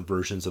made different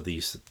versions of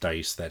these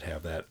dice that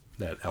have that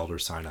Elder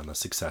Sign on the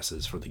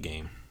successes for the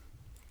game.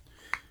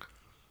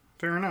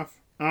 Fair enough.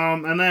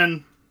 And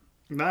then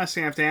the last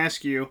thing I have to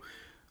ask you,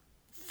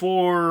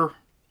 for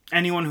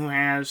anyone who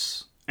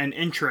has an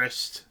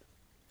interest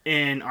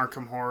in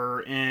Arkham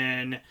Horror,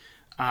 in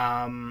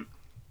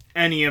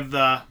any of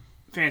the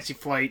Fantasy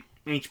Flight,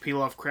 H.P.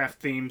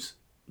 Lovecraft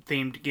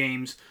themed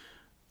games,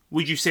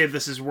 would you say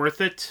this is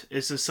worth it?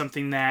 Is this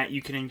something that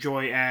you can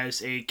enjoy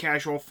as a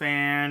casual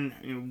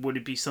fan? Would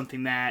it be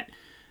something that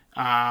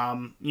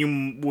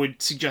you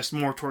would suggest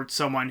more towards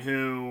someone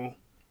who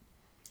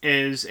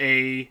is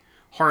a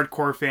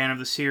hardcore fan of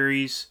the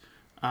series?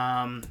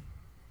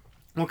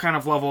 What kind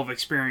of level of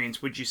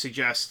experience would you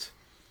suggest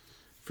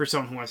for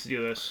someone who wants to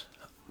do this?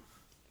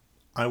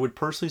 I would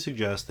personally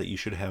suggest that you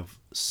should have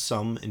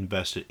some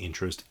invested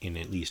interest in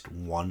at least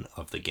one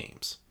of the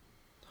games.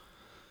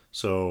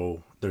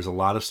 So there's a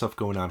lot of stuff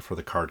going on for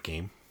the card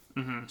game.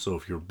 So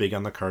if you're big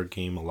on the card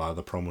game, a lot of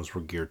the promos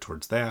were geared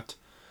towards that.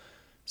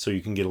 So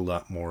you can get a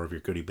lot more of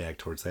your goodie bag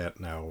towards that.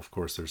 Now, of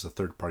course, there's a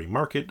third-party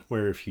market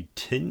where if you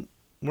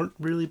weren't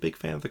really a big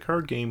fan of the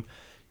card game,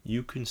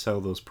 you can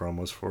sell those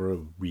promos for a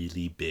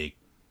really big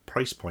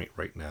price point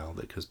right now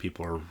because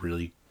people are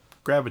really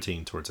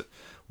gravitating towards it.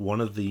 One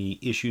of the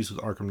issues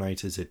with Arkham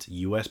Knights is it's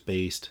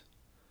US-based,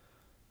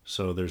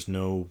 so there's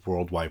no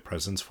worldwide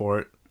presence for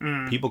it.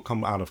 People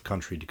come out of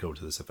country to go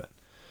to this event.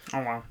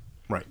 Oh, wow.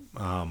 Right.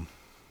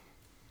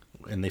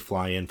 And they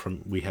fly in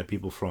we had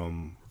people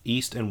from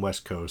East and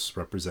West Coast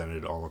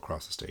represented all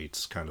across the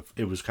states.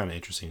 It was kind of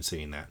interesting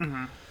seeing that.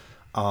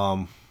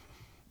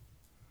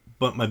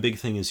 But my big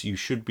thing is you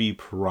should be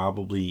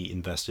probably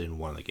invested in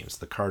one of the games.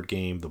 The card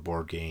game, the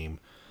board game,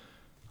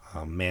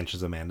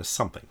 Mansions of Madness,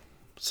 something.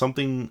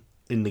 Something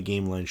in the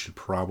game line should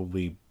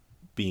probably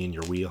be in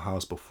your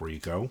wheelhouse before you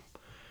go.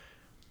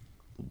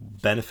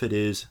 Benefit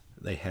is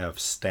they have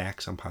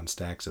stacks upon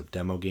stacks of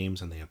demo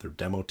games, and they have their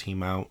demo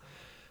team out,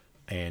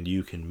 and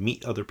you can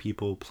meet other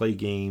people, play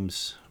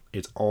games.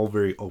 It's all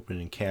very open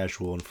and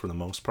casual, and for the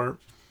most part.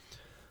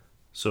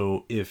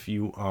 So if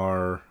you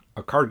are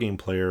a card game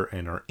player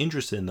and are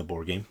interested in the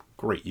board game,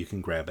 great, you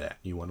can grab that.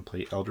 You want to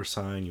play Elder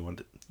Sign,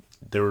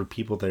 there are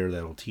people there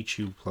that will teach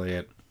you play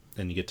it,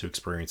 and you get to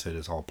experience it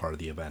as all part of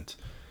the event.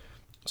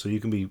 So you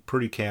can be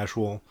pretty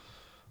casual,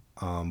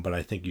 but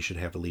I think you should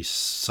have at least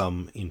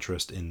some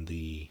interest in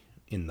the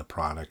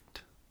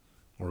product,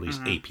 or at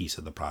least a piece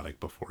of the product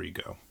before you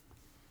go.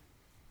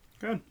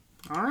 Good.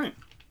 All right.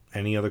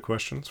 Any other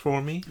questions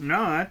for me?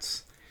 No,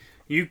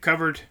 you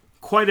covered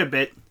quite a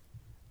bit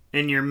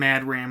in your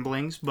mad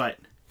ramblings, but...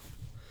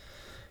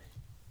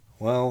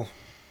 Well,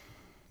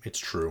 it's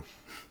true.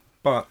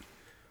 But,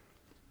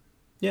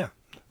 yeah,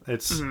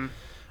 it's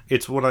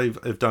what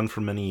I've done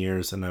for many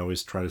years, and I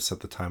always try to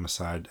set the time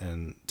aside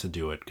and to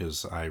do it,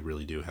 because I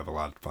really do have a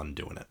lot of fun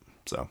doing it.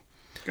 So,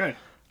 good.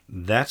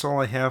 That's all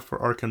I have for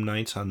Arkham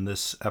Knights on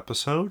this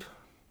episode.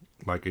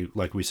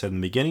 Like we said in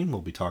the beginning,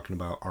 we'll be talking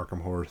about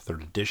Arkham Horror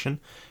 3rd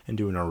Edition and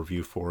doing our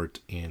review for it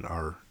in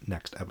our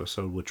next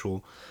episode, which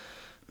will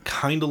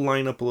kind of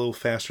line up a little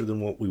faster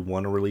than what we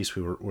want to release.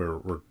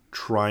 We're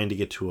trying to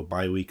get to a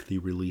bi-weekly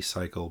release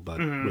cycle, but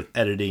with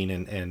editing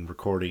and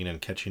recording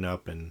and catching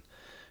up and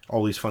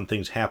all these fun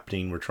things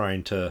happening, we're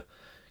trying to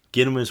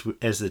get them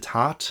as it's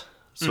hot.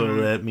 So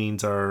that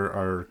means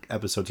our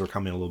episodes are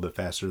coming a little bit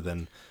faster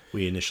than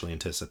we initially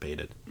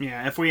anticipated.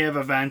 Yeah, if we have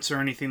events or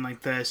anything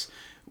like this,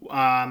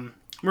 we're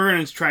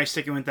going to try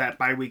sticking with that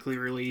bi-weekly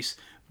release.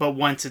 But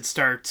once it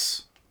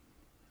starts,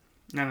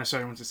 not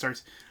necessarily once it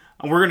starts,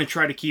 we're going to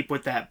try to keep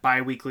with that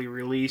bi-weekly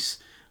release.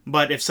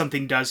 But if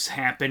something does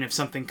happen, if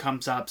something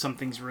comes up,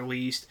 something's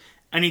released,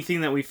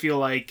 anything that we feel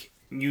like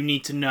you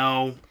need to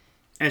know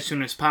as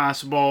soon as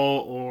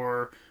possible,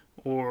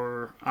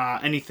 or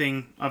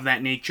anything of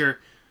that nature,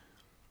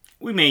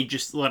 we may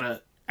just let an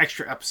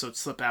extra episode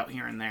slip out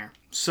here and there.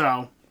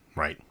 So,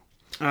 right.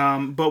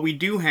 But we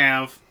do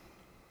have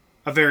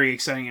a very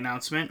exciting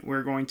announcement.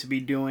 We're going to be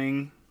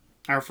doing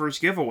our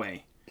first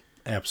giveaway.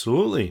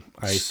 Absolutely.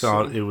 I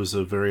thought it was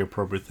a very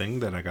appropriate thing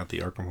that I got the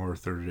Arkham Horror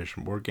 3rd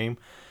Edition board game,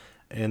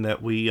 and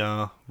that we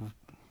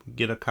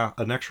get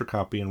an extra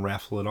copy and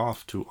raffle it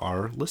off to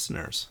our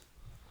listeners.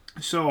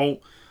 So,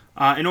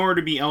 in order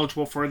to be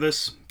eligible for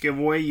this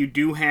giveaway, you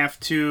do have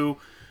to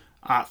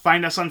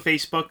find us on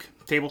Facebook,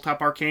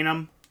 Tabletop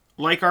Arcanum,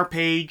 like our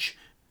page.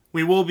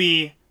 We will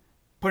be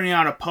putting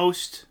out a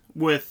post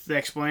with the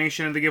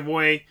explanation of the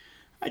giveaway.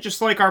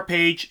 Just like our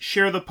page,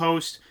 share the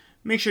post,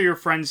 make sure your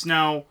friends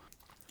know,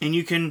 and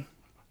you can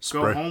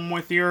go home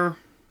with your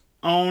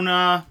own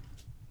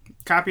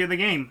copy of the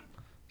game.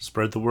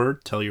 Spread the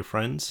word, tell your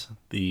friends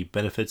the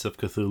benefits of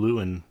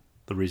Cthulhu and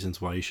the reasons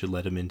why you should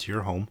let him into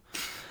your home.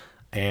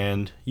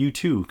 And you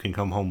too can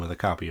come home with a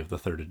copy of the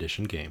 3rd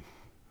edition game.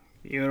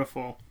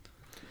 Beautiful.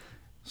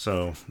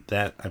 So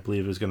that, I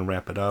believe, is going to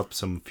wrap it up.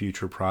 Some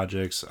future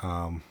projects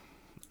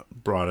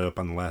brought up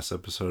on the last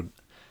episode.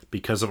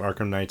 Because of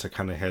Arkham Knights, I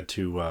kind of had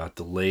to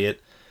delay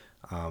it.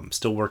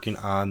 Still working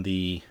on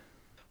the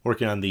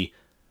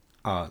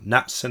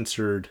not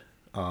censored,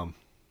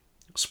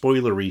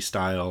 spoilery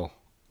style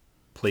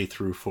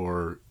playthrough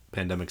for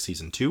Pandemic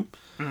Season 2.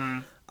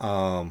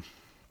 Mm-hmm.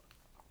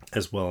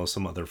 As well as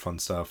some other fun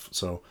stuff.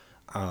 So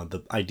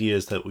the idea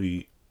is that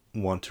we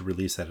want to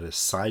release that as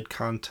side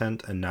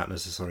content and not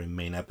necessarily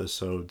main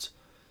episodes,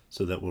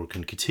 so that we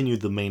can continue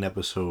the main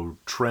episode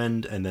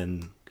trend and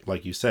then,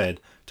 like you said,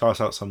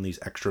 toss out some of these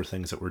extra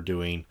things that we're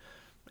doing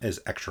as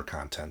extra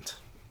content.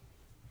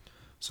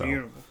 So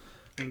beautiful.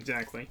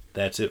 Exactly.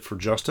 That's it for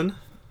Justin.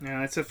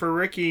 Yeah, that's it for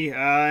Ricky.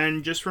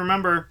 And just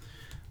remember,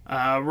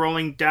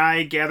 rolling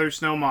die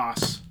gathers no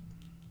moss.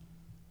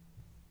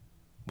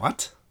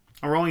 What?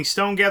 A rolling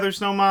stone gathers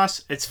no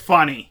moss. It's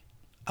funny.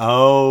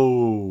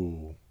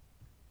 Oh.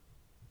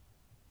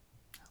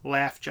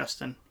 Laugh,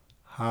 Justin.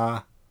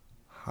 Ha.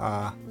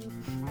 Ha.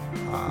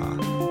 Ha.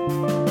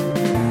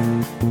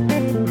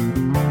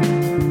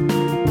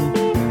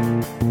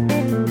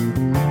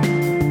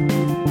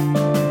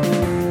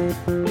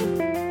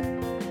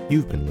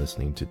 You've been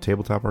listening to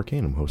Tabletop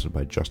Arcanum, hosted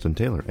by Justin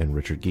Taylor and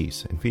Richard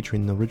Geese, and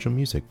featuring the original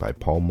music by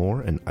Paul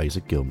Moore and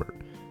Isaac Gilbert.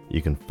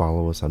 You can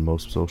follow us on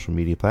most social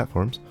media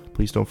platforms.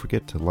 Please don't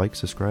forget to like,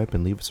 subscribe,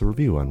 and leave us a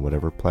review on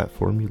whatever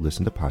platform you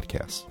listen to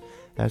podcasts.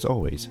 As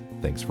always,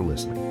 thanks for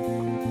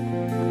listening.